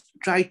just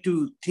try to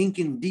think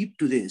in deep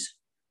to this,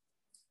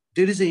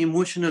 there is an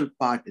emotional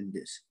part in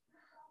this.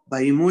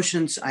 By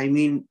emotions, I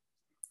mean,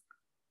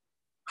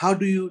 how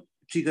do you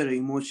trigger an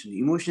emotion?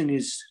 Emotion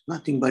is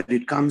nothing but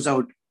it comes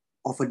out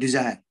of a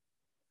desire.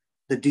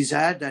 The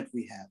desire that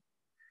we have,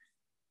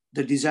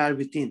 the desire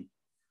within,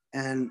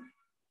 and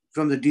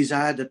from the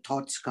desire the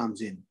thoughts comes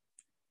in,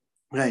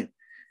 right?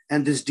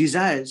 And these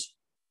desires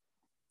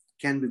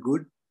can be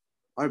good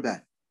or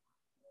bad.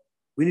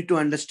 We need to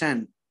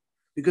understand,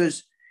 because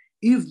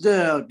if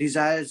the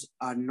desires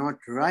are not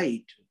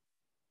right,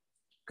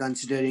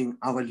 considering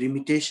our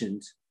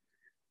limitations,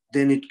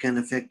 then it can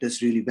affect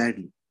us really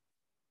badly.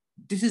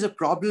 This is a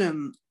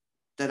problem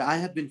that I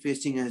have been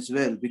facing as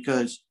well,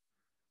 because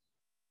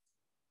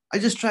I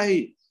just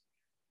try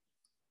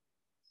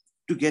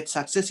to get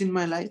success in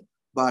my life,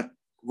 but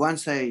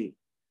once I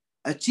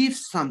achieve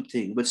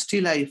something, but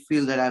still I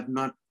feel that I've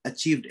not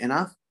achieved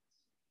enough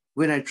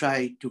when I try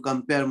to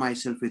compare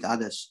myself with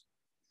others.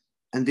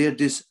 And there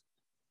this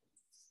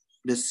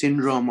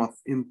syndrome of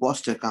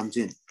imposter comes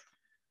in.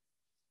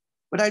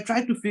 But I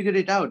try to figure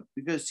it out,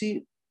 because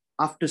see,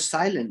 after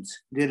silence,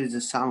 there is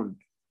a sound.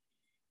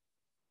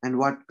 And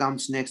what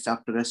comes next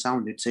after a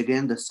sound? It's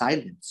again the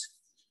silence.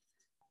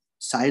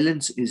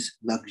 Silence is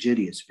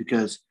luxurious,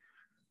 because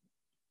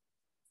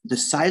the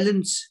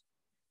silence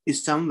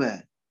is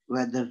somewhere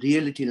where the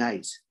reality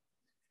lies.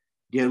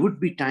 There would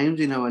be times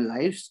in our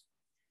lives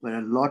where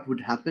a lot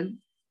would happen,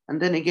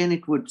 and then again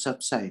it would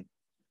subside.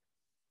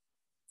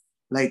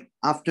 Like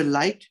after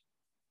light,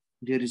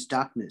 there is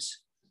darkness.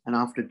 And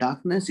after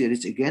darkness, there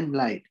is again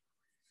light.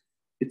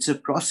 It's a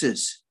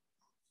process,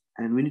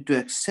 and we need to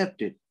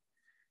accept it.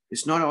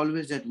 It's not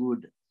always that we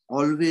would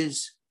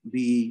always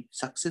be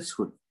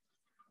successful.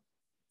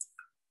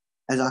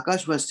 As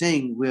Akash was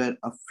saying, we have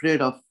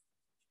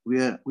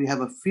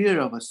a fear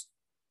of a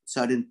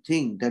certain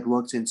thing that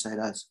works inside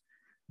us.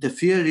 The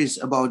fear is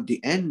about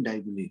the end, I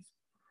believe.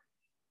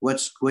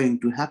 What's going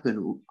to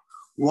happen?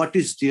 What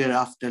is there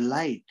after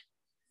light?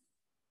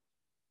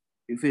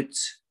 If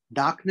it's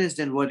darkness,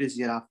 then what is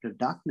there after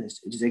darkness?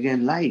 It is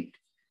again light.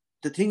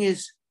 The thing is,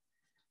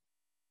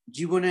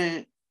 জীবনে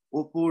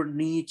ওপর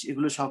নিচ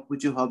এগুলো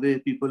সবকিছু হবে.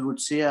 People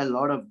would say a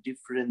lot of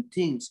different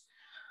things.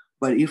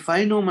 But if I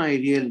know my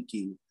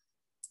reality,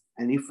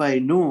 and if I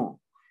know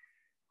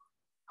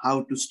how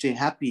to stay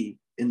happy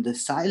in the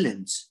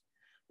silence,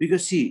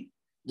 because see,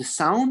 the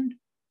sound,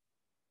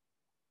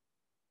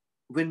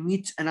 when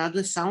meets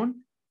another sound,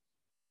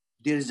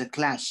 there is a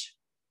clash.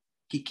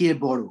 Ki ke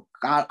boro,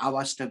 kar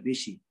awazta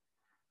beshi.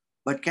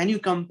 But can you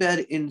compare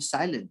in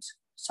silence?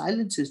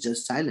 Silence is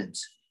just silence.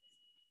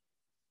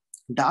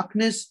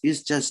 Darkness is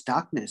just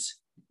darkness.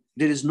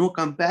 There is no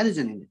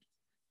comparison in it.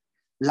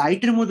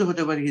 Lighter mode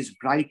hote pare is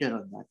brighter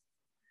on that.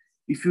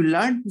 If you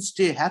learn to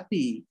stay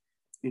happy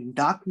in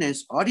darkness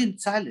or in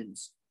silence,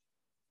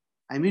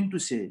 I mean to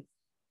say,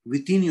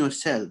 within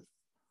yourself,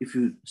 if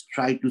you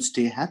try to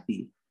stay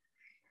happy,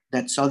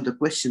 that solves the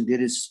question.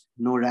 There is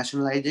no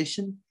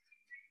rationalization.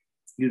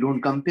 You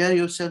don't compare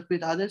yourself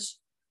with others,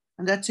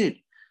 and that's it.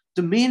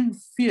 The main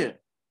fear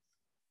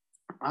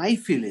I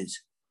feel is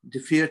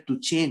the fear to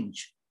change.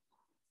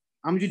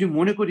 আমি যদি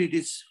মনে করি it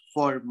is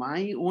for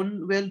my own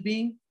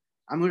well-being,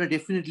 আমি ওটা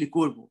definitely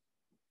করব।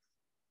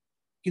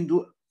 কিন্তু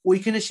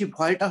ওইখানে সেই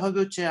ভয়টা হবে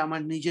হচ্ছে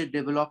আমার নিজের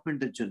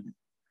ডেভেলপমেন্টের জন্য।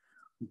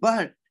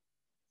 But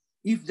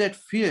if that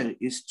fear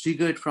is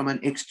triggered from an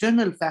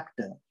external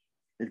factor,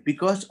 that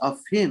because of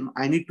him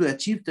I need to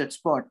achieve that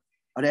spot,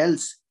 or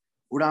else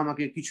ওরা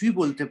আমাকে কিছুই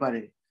বলতে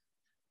পারে,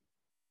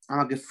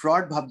 আমাকে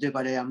ফ্রড ভাবতে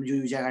পারে, আমি যদি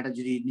ওই জায়গাটা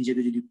যদি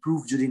নিজেকে যদি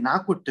প্রুফ যদি না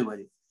করতে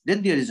পারি, then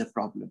there is a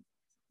problem.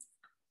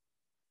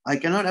 I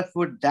cannot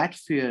afford that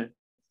fear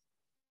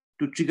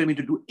to trigger me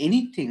to do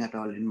anything at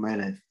all in my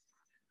life.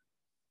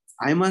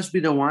 I must be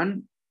the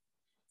one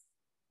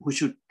who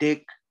should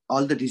take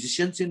all the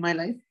decisions in my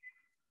life,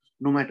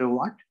 no matter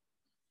what.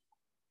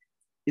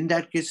 In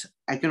that case,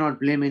 I cannot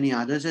blame any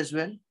others as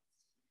well,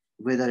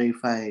 whether if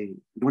I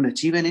don't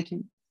achieve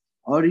anything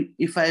or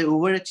if I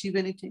overachieve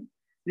anything,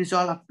 it is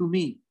all up to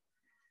me.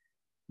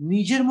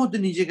 নিজের মধ্যে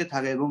নিজেকে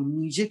থাকা এবং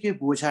নিজেকে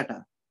বোঝাটা,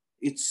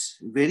 it's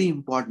very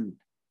important.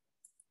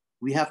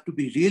 We have to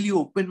be really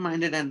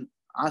open-minded and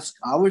ask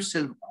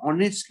ourselves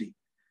honestly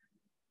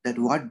that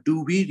what do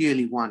we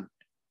really want?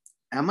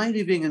 Am I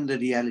living in the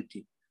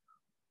reality?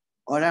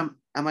 Or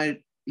am I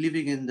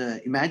living in the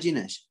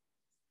imagination?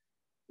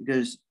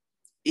 Because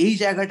এই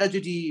জায়গাটা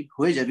যদি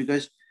হয়ে যায়,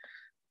 because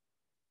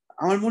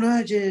আমার মনে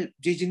হয়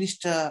যে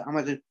জিনিসটা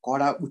আমাদের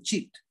করা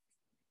উচিত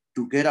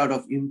to get out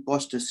of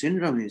imposter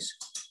syndrome is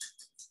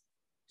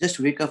just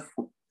wake up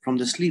from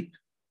the sleep.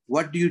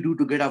 What do you do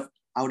to get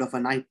out of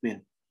a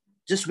nightmare?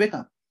 Just wake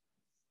up.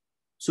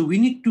 So we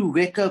need to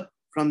wake up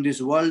from this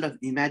world of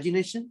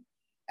imagination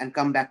and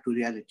come back to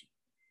reality.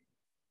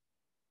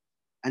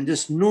 And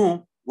just know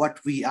what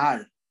we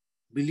are.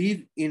 Believe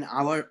in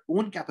our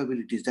own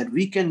capabilities, that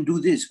we can do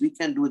this, we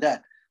can do that.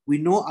 We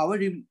know our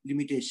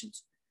limitations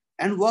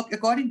and work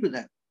according to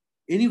that.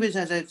 Anyways,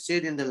 as I've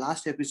said in the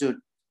last episode,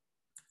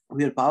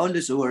 we are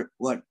powerless over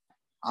what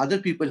other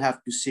people have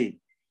to say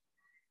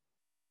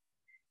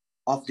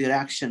of their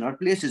action or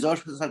places or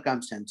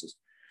circumstances.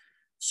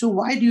 So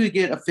why do you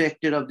get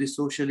affected of the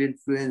social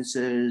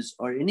influencers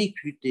or any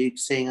critics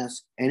saying us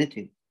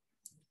anything?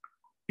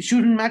 It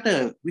shouldn't matter.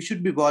 We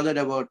should be bothered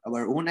about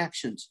our own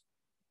actions.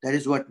 That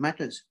is what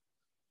matters.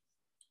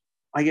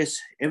 I guess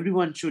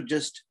everyone should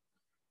just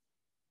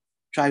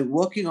try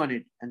working on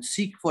it and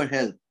seek for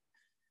help.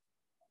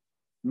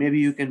 Maybe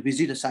you can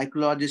visit a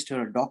psychologist or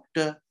a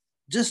doctor.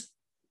 Just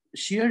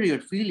share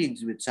your feelings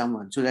with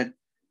someone so that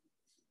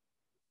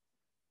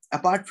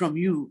apart from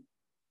you,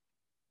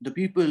 the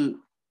people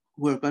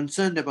who are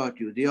concerned about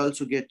you, they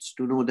also get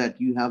to know that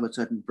you have a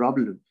certain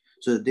problem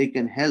so that they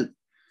can help.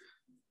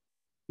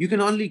 You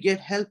can only get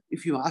help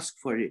if you ask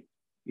for it.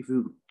 If you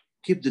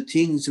keep the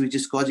things which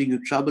is causing you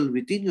trouble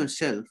within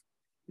yourself,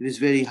 it is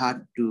very hard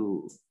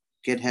to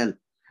get help.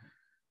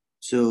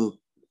 So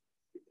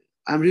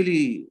I'm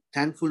really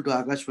thankful to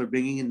Akash for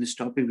bringing in this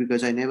topic,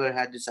 because I never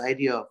had this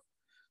idea of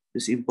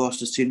this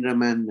imposter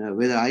syndrome and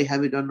whether I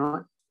have it or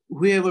not.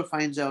 Whoever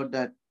finds out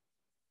that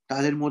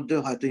তাদের মধ্যে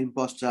হয়তো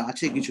imposter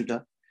আছে কিছুটা,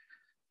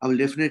 I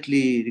will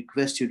definitely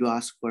request you to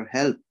ask for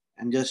help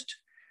and just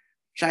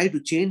try to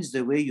change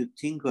the way you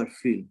think or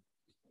feel.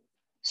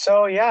 So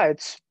yeah,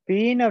 it's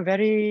been a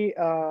very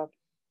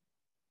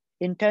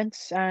intense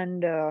and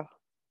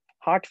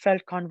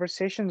heartfelt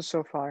conversation so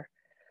far.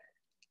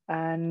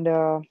 And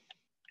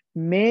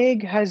Meg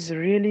has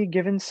really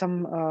given some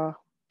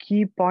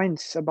key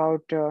points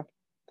about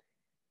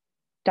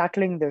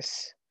tackling this.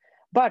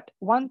 But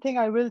one thing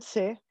I will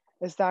say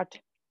is that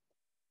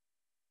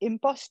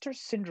imposter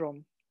syndrome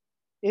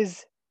is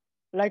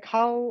like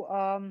how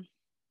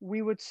we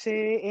would say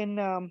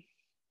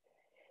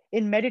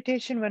in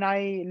meditation. When I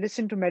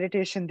listen to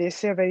meditation, they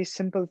say a very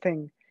simple thing,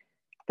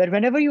 that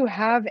whenever you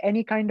have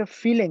any kind of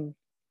feeling,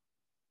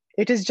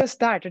 it is just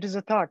that, it is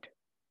a thought.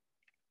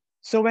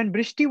 So when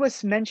Brishti was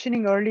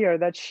mentioning earlier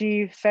that she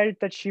felt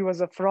that she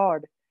was a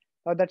fraud,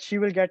 or that she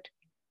will get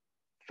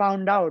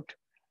found out,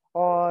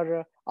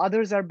 or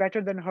others are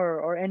better than her,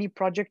 or any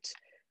projects,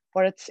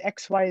 or it's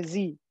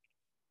XYZ,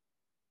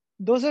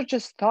 those are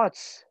just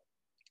thoughts.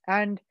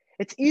 And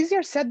it's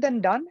easier said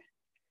than done,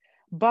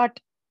 but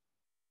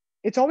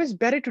it's always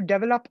better to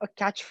develop a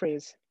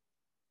catchphrase.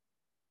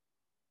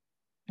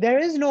 There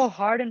is no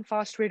hard and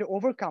fast way to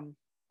overcome,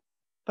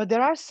 but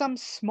there are some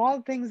small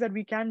things that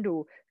we can do,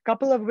 a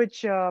couple of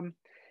which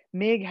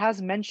Meg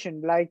has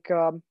mentioned, like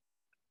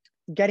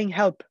getting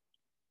help.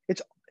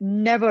 It's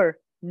never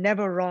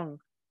wrong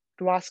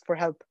to ask for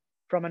help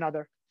from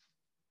another.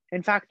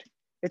 In fact,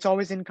 it's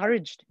always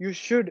encouraged. You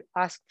should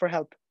ask for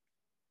help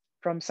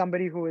from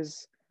somebody who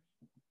is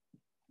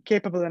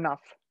capable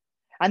enough.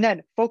 And then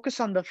focus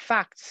on the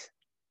facts,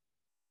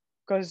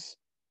 because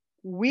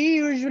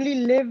we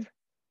live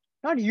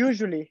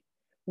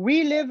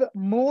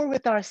more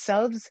with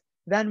ourselves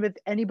than with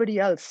anybody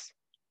else.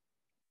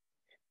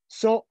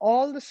 So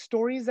all the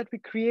stories that we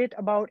create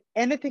about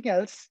anything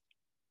else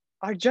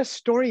are just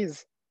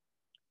stories.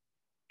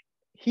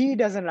 He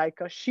doesn't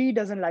like us, she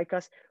doesn't like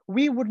us.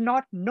 We would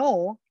not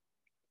know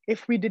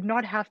if we did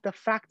not have the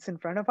facts in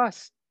front of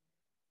us.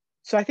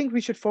 So I think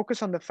we should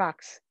focus on the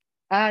facts.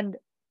 And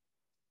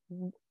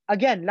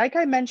again, like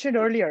I mentioned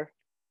earlier,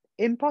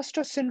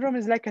 imposter syndrome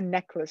is like a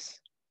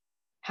necklace,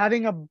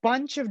 having a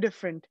bunch of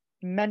different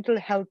mental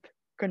health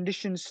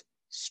conditions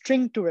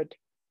stringed to it.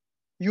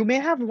 You may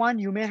have one,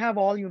 you may have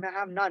all, you may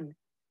have none.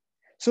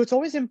 So it's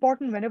always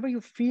important, whenever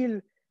you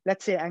feel,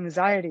 let's say,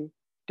 anxiety,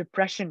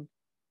 depression,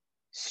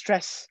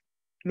 stress,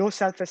 low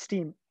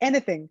self-esteem,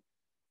 anything,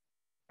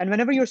 and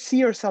whenever you see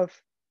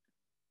yourself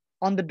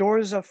on the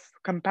doors of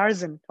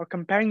comparison or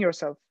comparing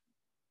yourself,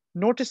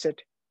 notice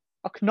it,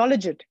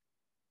 acknowledge it,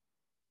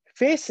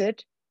 face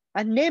it,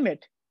 and name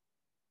it.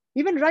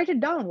 Even write it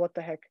down. What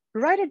the heck?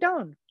 Write it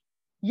down.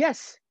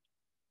 Yes,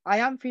 I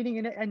am feeling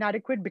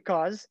inadequate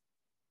because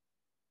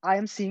I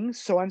am seeing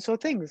so and so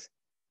things.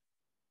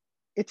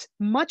 It's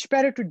much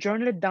better to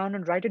journal it down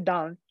and write it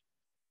down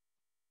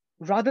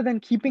rather than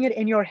keeping it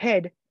in your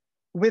head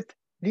with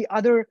the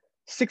other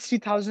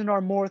 60,000 or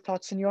more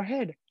thoughts in your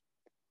head.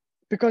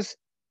 Because,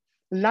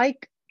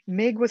 like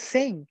Meg was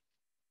saying,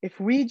 if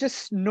we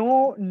just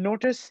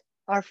notice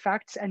our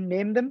facts and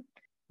name them,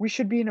 we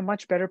should be in a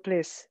much better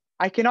place.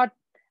 I cannot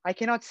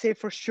say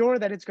for sure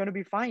that it's going to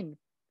be fine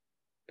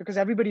because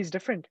everybody's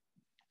different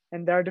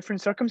and there are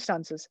different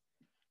circumstances.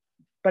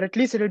 But at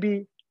least it'll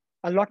be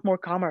a lot more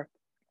calmer.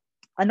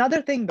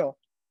 Another thing though,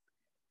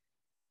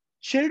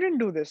 children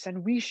do this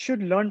and we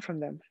should learn from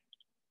them.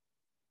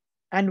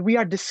 And we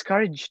are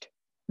discouraged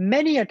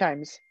many a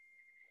times,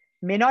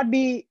 may not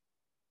be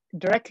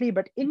directly,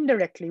 but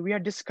indirectly, we are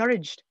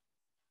discouraged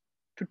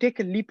to take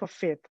a leap of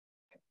faith,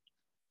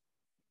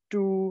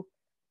 to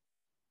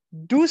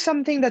do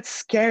something that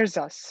scares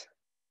us,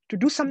 to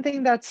do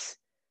something that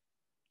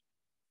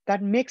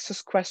makes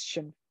us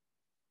question.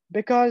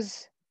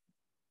 Because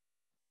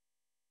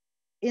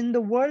in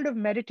the world of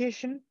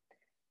meditation,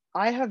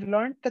 I have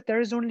learned that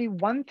there is only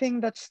one thing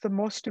that's the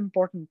most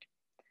important,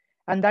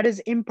 and that is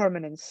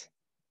impermanence.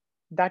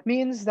 That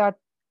means that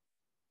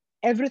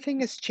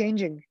everything is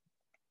changing,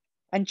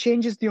 and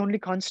change is the only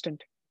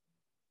constant.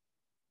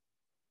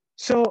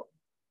 So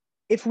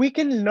if we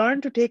can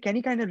learn to take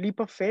any kind of leap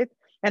of faith,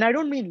 and I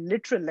don't mean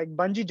literal like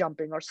bungee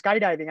jumping or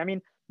skydiving. I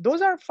mean,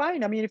 those are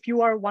fine. I mean, if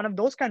you are one of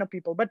those kind of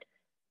people, but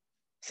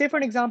say for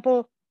an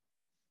example,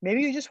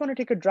 maybe you just want to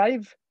take a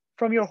drive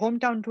from your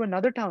hometown to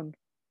another town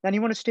and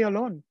you want to stay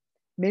alone.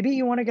 Maybe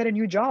you want to get a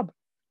new job.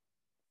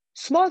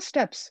 Small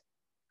steps.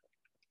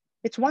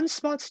 It's one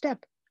small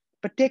step,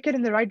 but take it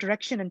in the right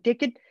direction and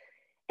take it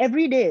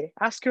every day.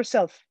 Ask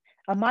yourself,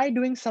 am I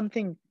doing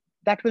something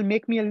that will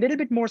make me a little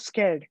bit more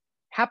scared,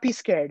 happy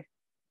scared?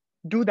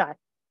 Do that.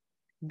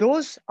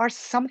 Those are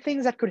some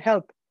things that could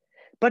help.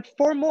 But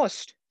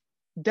foremost,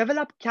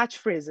 develop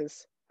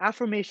catchphrases,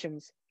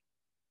 affirmations.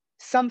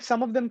 Some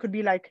of them could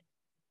be like,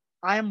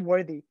 I am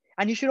worthy.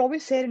 And you should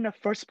always say it in a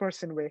first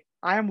person way.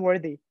 I am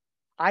worthy.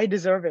 I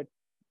deserve it.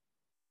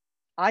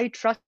 I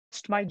trust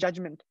my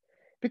judgment.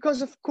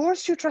 Because of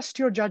course you trust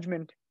your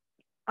judgment.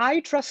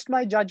 I trust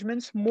my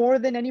judgments more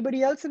than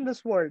anybody else in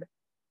this world.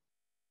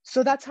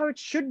 So that's how it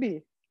should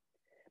be.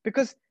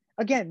 Because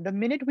again, the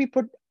minute we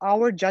put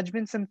our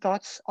judgments and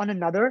thoughts on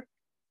another,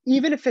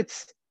 even if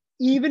it's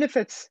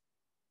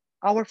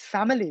our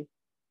family,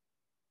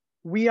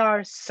 we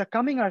are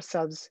succumbing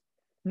ourselves,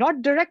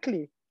 not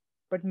directly,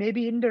 but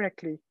maybe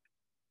indirectly,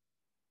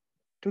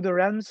 to the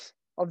realms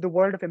of the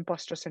world of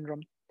imposter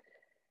syndrome.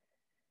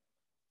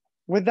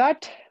 With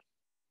that,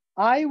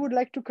 I would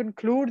like to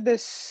conclude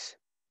this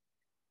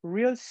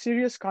real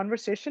serious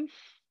conversation.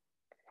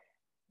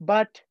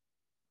 But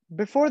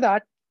before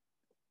that,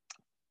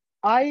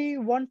 I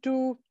want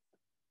to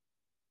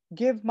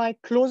give my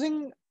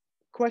closing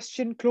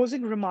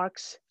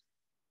remarks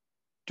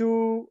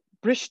to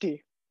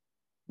Brishti.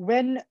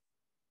 When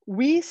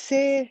we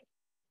say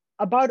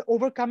about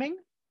overcoming,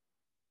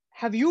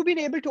 have you been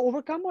able to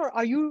overcome, or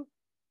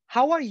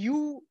how are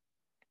you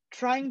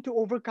trying to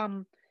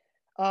overcome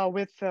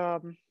with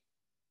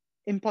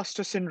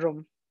imposter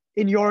syndrome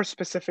in your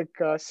specific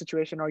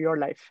situation or your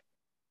life?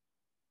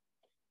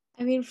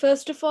 I mean,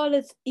 first of all,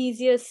 it's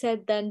easier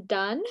said than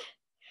done.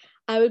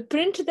 I will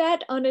print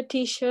that on a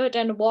t-shirt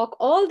and walk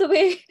all the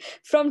way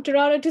from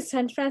Toronto to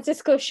San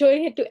Francisco,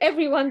 showing it to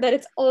everyone that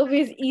it's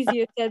always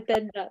easier said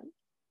than done.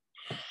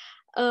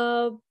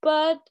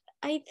 But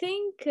I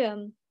think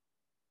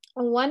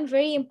one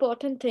very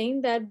important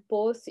thing that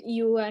both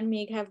you and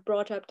Meg have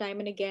brought up time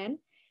and again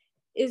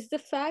is the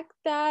fact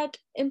that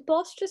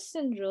imposter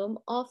syndrome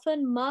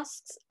often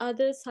masks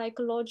other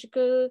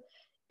psychological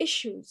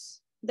issues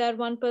that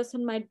one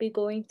person might be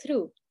going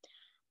through.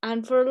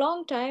 And for a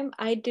long time,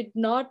 I did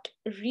not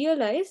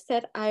realize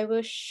that I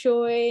was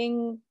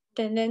showing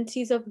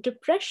tendencies of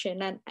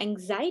depression and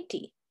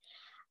anxiety.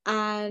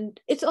 And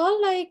it's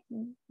all like,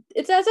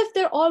 it's as if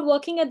they're all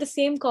working at the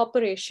same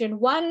corporation.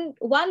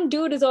 One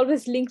dude is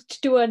always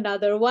linked to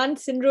another. One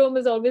syndrome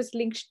is always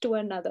linked to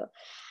another.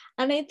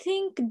 And I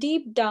think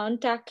deep down,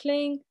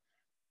 tackling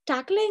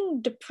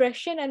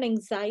depression and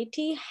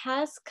anxiety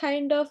has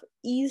kind of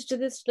eased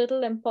this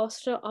little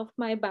imposter off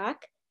my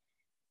back.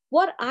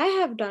 What I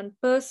have done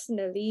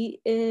personally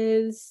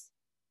is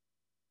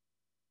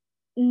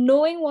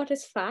knowing what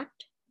is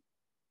fact.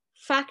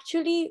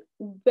 Factually,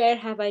 where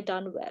have I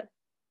done well?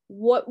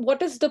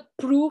 What is the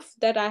proof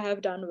that I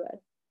have done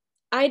well?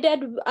 I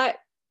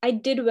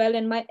did well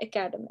in my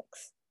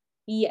academics.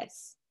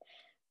 Yes.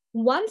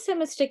 One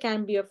semester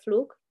can be a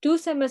fluke, 2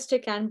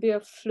 semesters can be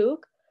a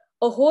fluke,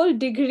 a whole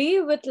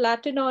degree with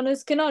Latin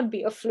honors cannot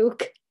be a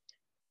fluke.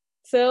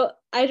 So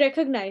I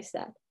recognize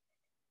that.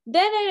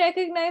 Then I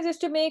recognize is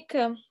to make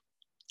a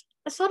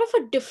sort of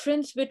a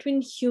difference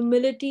between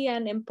humility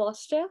and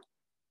imposter.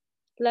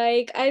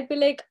 Like, I'd be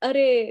like,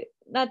 Arey,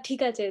 na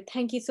thik ache.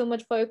 Thank you so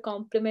much for your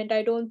compliment.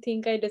 I don't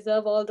think I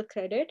deserve all the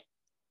credit.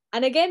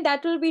 And again,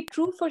 that will be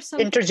true for some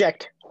people.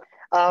 Interject.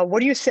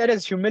 What you said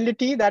as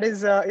humility, that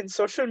is in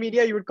social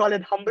media, you would call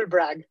it humble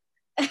brag.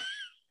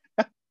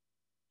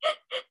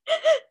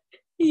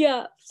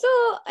 Yeah. So,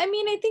 I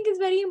mean, I think it's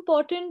very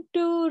important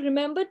to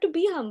remember to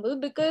be humble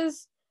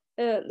because,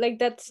 like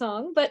that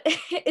song, but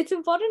it's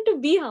important to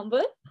be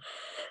humble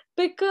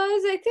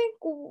because I think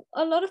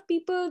a lot of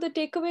people, the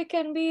takeaway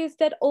can be is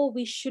that, oh,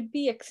 we should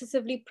be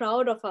excessively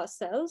proud of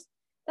ourselves.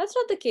 That's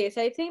not the case.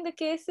 I think the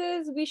case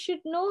is we should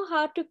know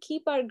how to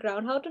keep our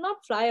ground, how to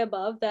not fly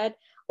above that.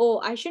 Oh,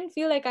 I shouldn't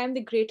feel like I'm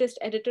the greatest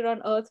editor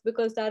on earth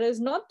because that is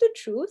not the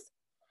truth.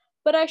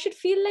 But I should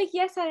feel like,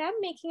 yes, I am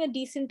making a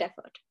decent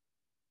effort.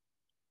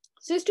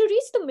 So it's to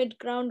reach the mid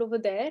ground over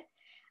there.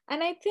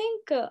 And I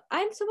think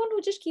I'm someone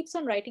who just keeps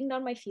on writing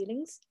down my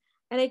feelings.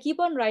 And I keep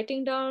on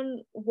writing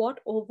down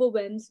what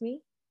overwhelms me.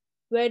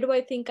 Where do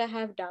I think I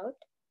have doubt?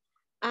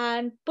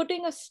 And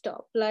putting a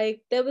stop.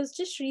 Like there was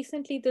just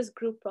recently this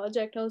group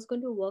project. I was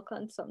going to work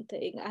on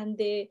something and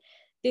they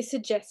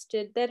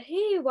suggested that,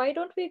 hey, why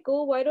don't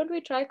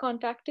we try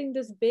contacting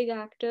this big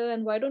actor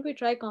and why don't we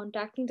try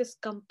contacting this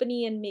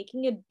company and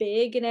making it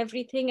big and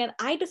everything. And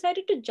I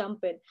decided to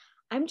jump in.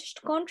 I'm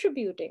just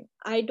contributing.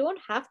 I don't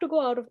have to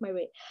go out of my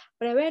way.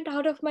 But I went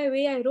out of my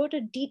way. I wrote a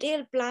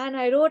detailed plan.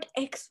 I wrote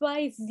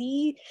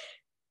XYZ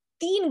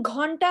 3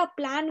 ghanta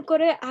plan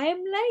kore. I'm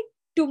like,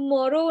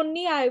 tomorrow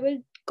only I will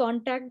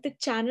contact the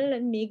channel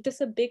and make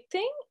this a big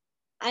thing.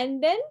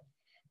 And then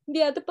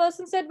the other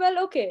person said,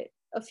 well, okay,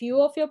 a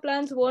few of your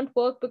plans won't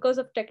work because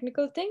of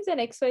technical things and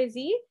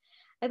XYZ.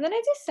 And then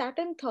I just sat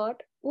and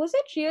thought, was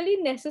it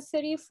really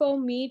necessary for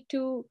me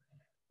to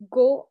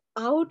go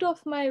out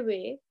of my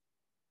way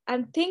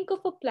and think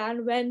of a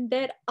plan when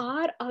there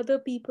are other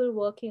people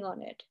working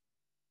on it?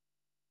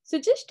 So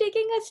just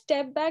taking a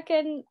step back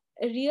and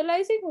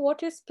realizing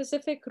what your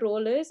specific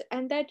role is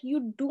and that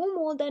you do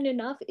more than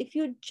enough if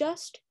you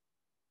just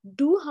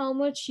do how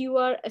much you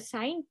are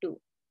assigned to.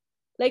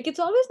 Like it's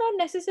always not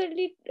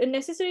necessarily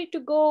necessary to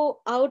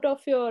go out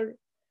of your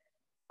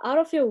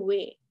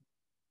way.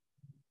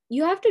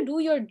 You have to do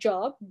your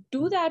job,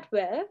 do that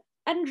well,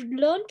 and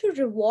learn to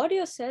reward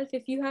yourself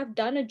if you have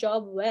done a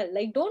job well.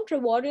 Like don't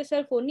reward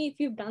yourself only if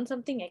you've done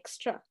something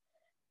extra.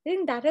 I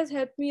think that has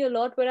helped me a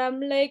lot where I'm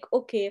like,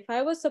 okay, if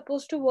I was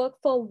supposed to work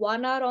for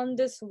 1 hour on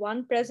this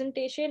one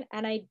presentation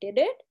and I did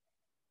it,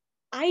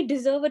 I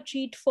deserve a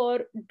treat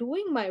for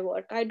doing my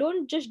work. I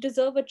don't just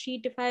deserve a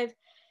treat if I've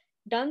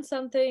done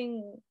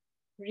something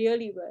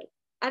really well.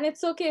 And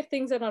it's okay if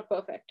things are not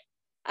perfect.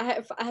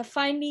 I have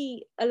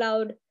finally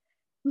allowed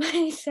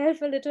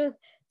myself a little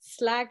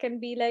slack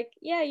and be like,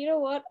 yeah, you know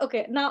what?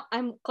 Okay, now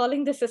I'm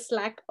calling this a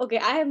slack. Okay,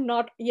 I am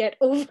not yet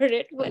over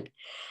it, but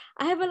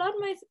I have allowed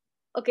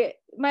okay,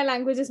 my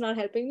language is not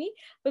helping me.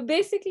 But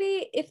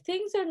basically, if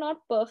things are not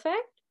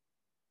perfect,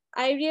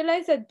 I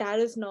realize that that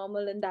is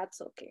normal and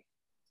that's okay.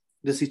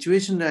 The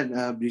situation that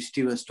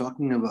Brishti was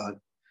talking about,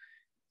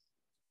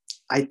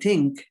 I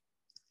think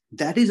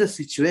that is a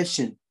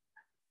situation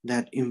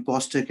that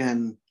imposter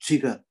can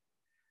trigger.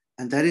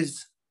 And that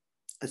is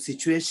a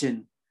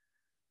situation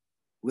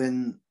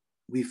when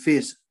we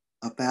face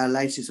a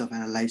paralysis of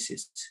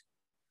analysis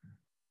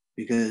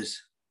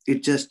because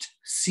it just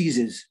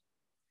ceases.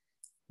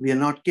 We are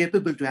not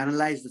capable to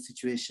analyze the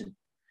situation.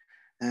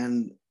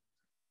 And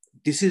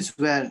this is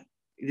where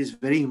it is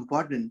very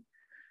important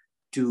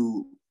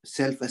to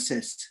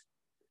self-assess,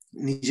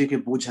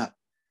 nijeke boja,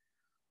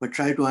 but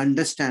try to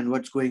understand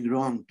what's going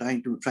wrong, try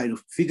to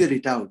figure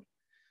it out.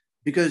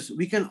 Because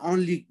we can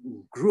only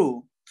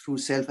grow through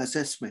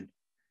self-assessment.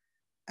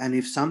 And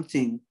if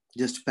something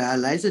just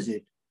paralyzes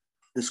it,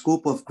 the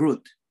scope of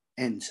growth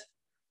ends.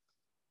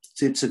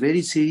 So it's a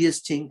very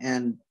serious thing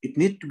and it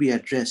needs to be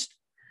addressed.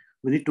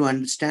 We need to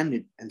understand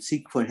it and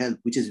seek for help,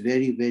 which is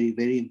very, very,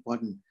 very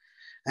important.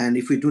 And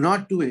if we do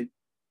not do it,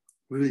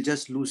 we will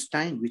just lose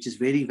time, which is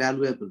very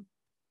valuable.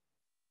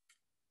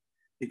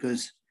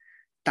 Because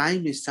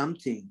time is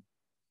something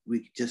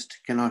we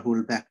just cannot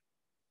hold back.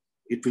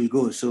 It will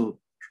go. So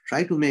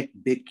try to make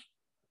the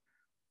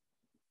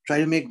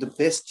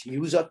best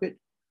use of it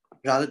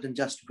rather than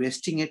just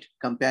wasting it,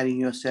 comparing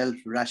yourself,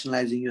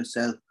 rationalizing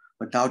yourself,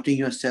 or doubting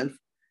yourself.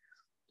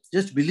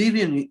 Just believe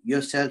in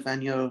yourself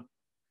and your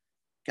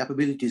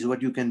capabilities,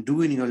 what you can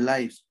do in your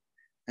life,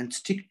 and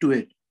stick to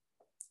it.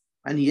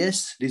 And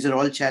yes, these are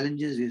all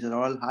challenges, these are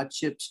all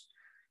hardships,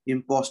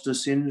 imposter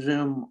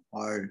syndrome,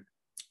 or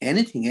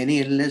anything, any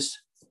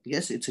illness.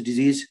 Yes, it's a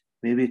disease.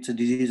 Maybe it's a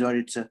disease or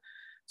it's a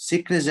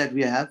sickness that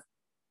we have,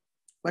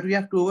 but we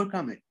have to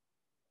overcome it.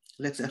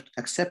 Let's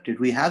accept it.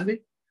 We have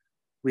it.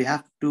 We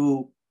have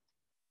to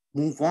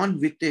move on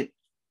with it.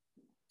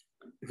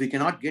 If we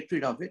cannot get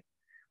rid of it,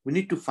 we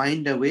need to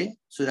find a way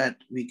so that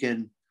we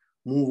can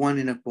move on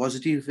in a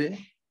positive way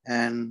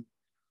and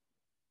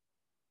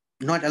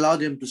not allow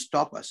them to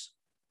stop us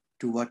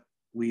to what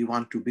we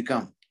want to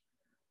become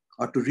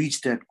or to reach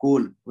that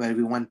goal where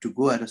we want to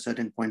go at a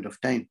certain point of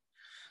time.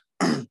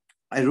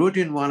 I wrote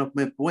in one of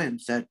my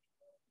poems that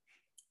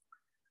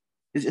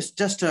It's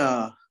just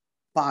a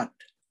part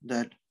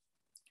that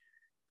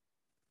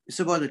it's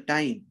about the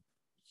time.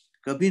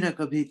 कभी ना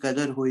कभी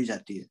कदर हो ही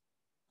जाती है.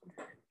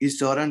 इस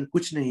दौरान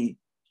कुछ नहीं,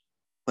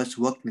 बस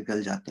वक्त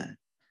निकल जाता है.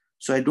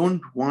 So I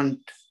don't want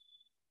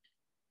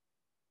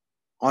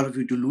all of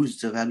you to lose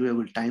the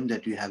valuable time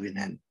that you have in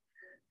hand.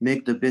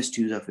 Make the best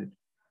use of it.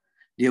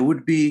 There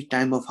would be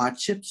time of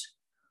hardships,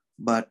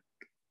 and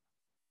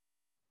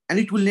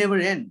it will never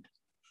end.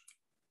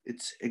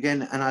 It's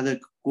again another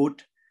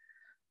quote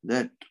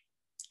that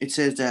it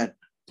says that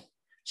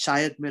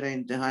शायद मेरा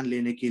इम्तिहान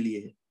लेने के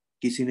लिए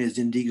किसी ने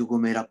जिंदगी को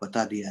मेरा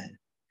पता दिया है.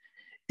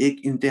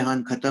 एक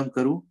इम्तिहान खत्म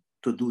करूं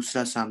तो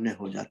दूसरा सामने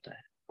हो जाता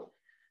है.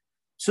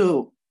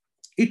 So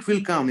it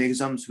will come,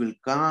 exams will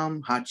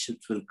come,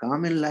 hardships will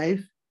come in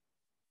life,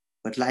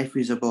 but life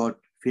is about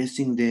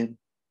facing them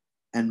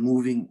and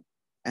moving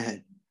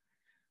ahead.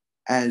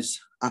 As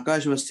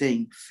Akash was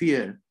saying,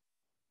 fear,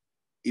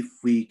 if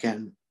we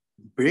can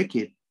break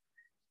it,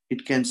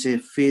 it can say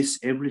face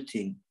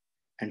everything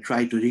and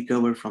try to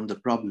recover from the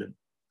problem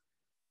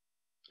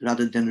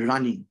rather than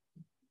running.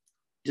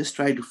 Just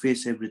try to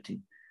face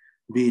everything,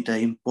 be it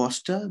an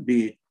imposter,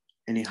 be it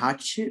any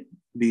hardship,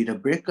 be it a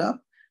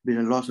breakup, be it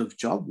a loss of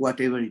job,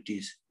 whatever it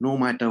is, no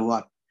matter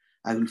what,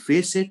 I will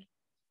face it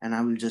and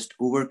I will just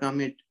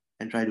overcome it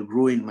and try to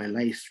grow in my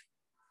life.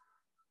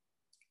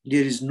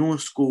 There is no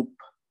scope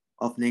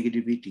of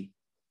negativity,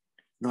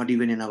 not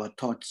even in our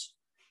thoughts.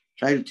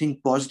 Try to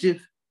think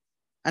positive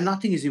and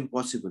nothing is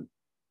impossible.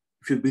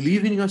 If you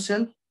believe in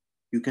yourself,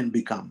 you can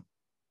become.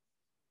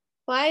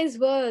 Wise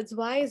words,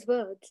 wise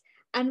words.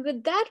 And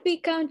with that, we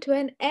come to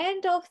an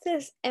end of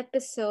this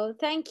episode.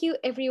 Thank you,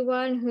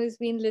 everyone who's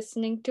been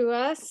listening to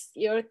us.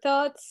 Your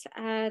thoughts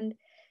and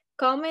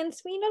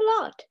comments mean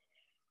a lot.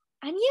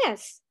 And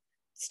yes,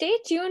 stay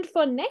tuned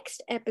for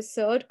next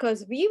episode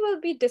because we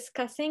will be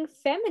discussing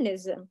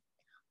feminism.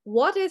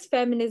 What is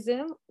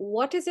feminism?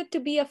 What is it to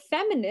be a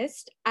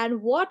feminist?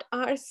 And what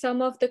are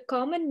some of the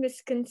common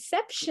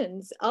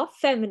misconceptions of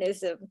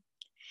feminism?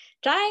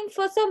 Trying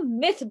for some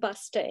myth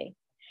busting.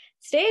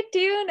 Stay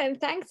tuned and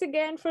thanks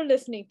again for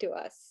listening to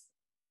us.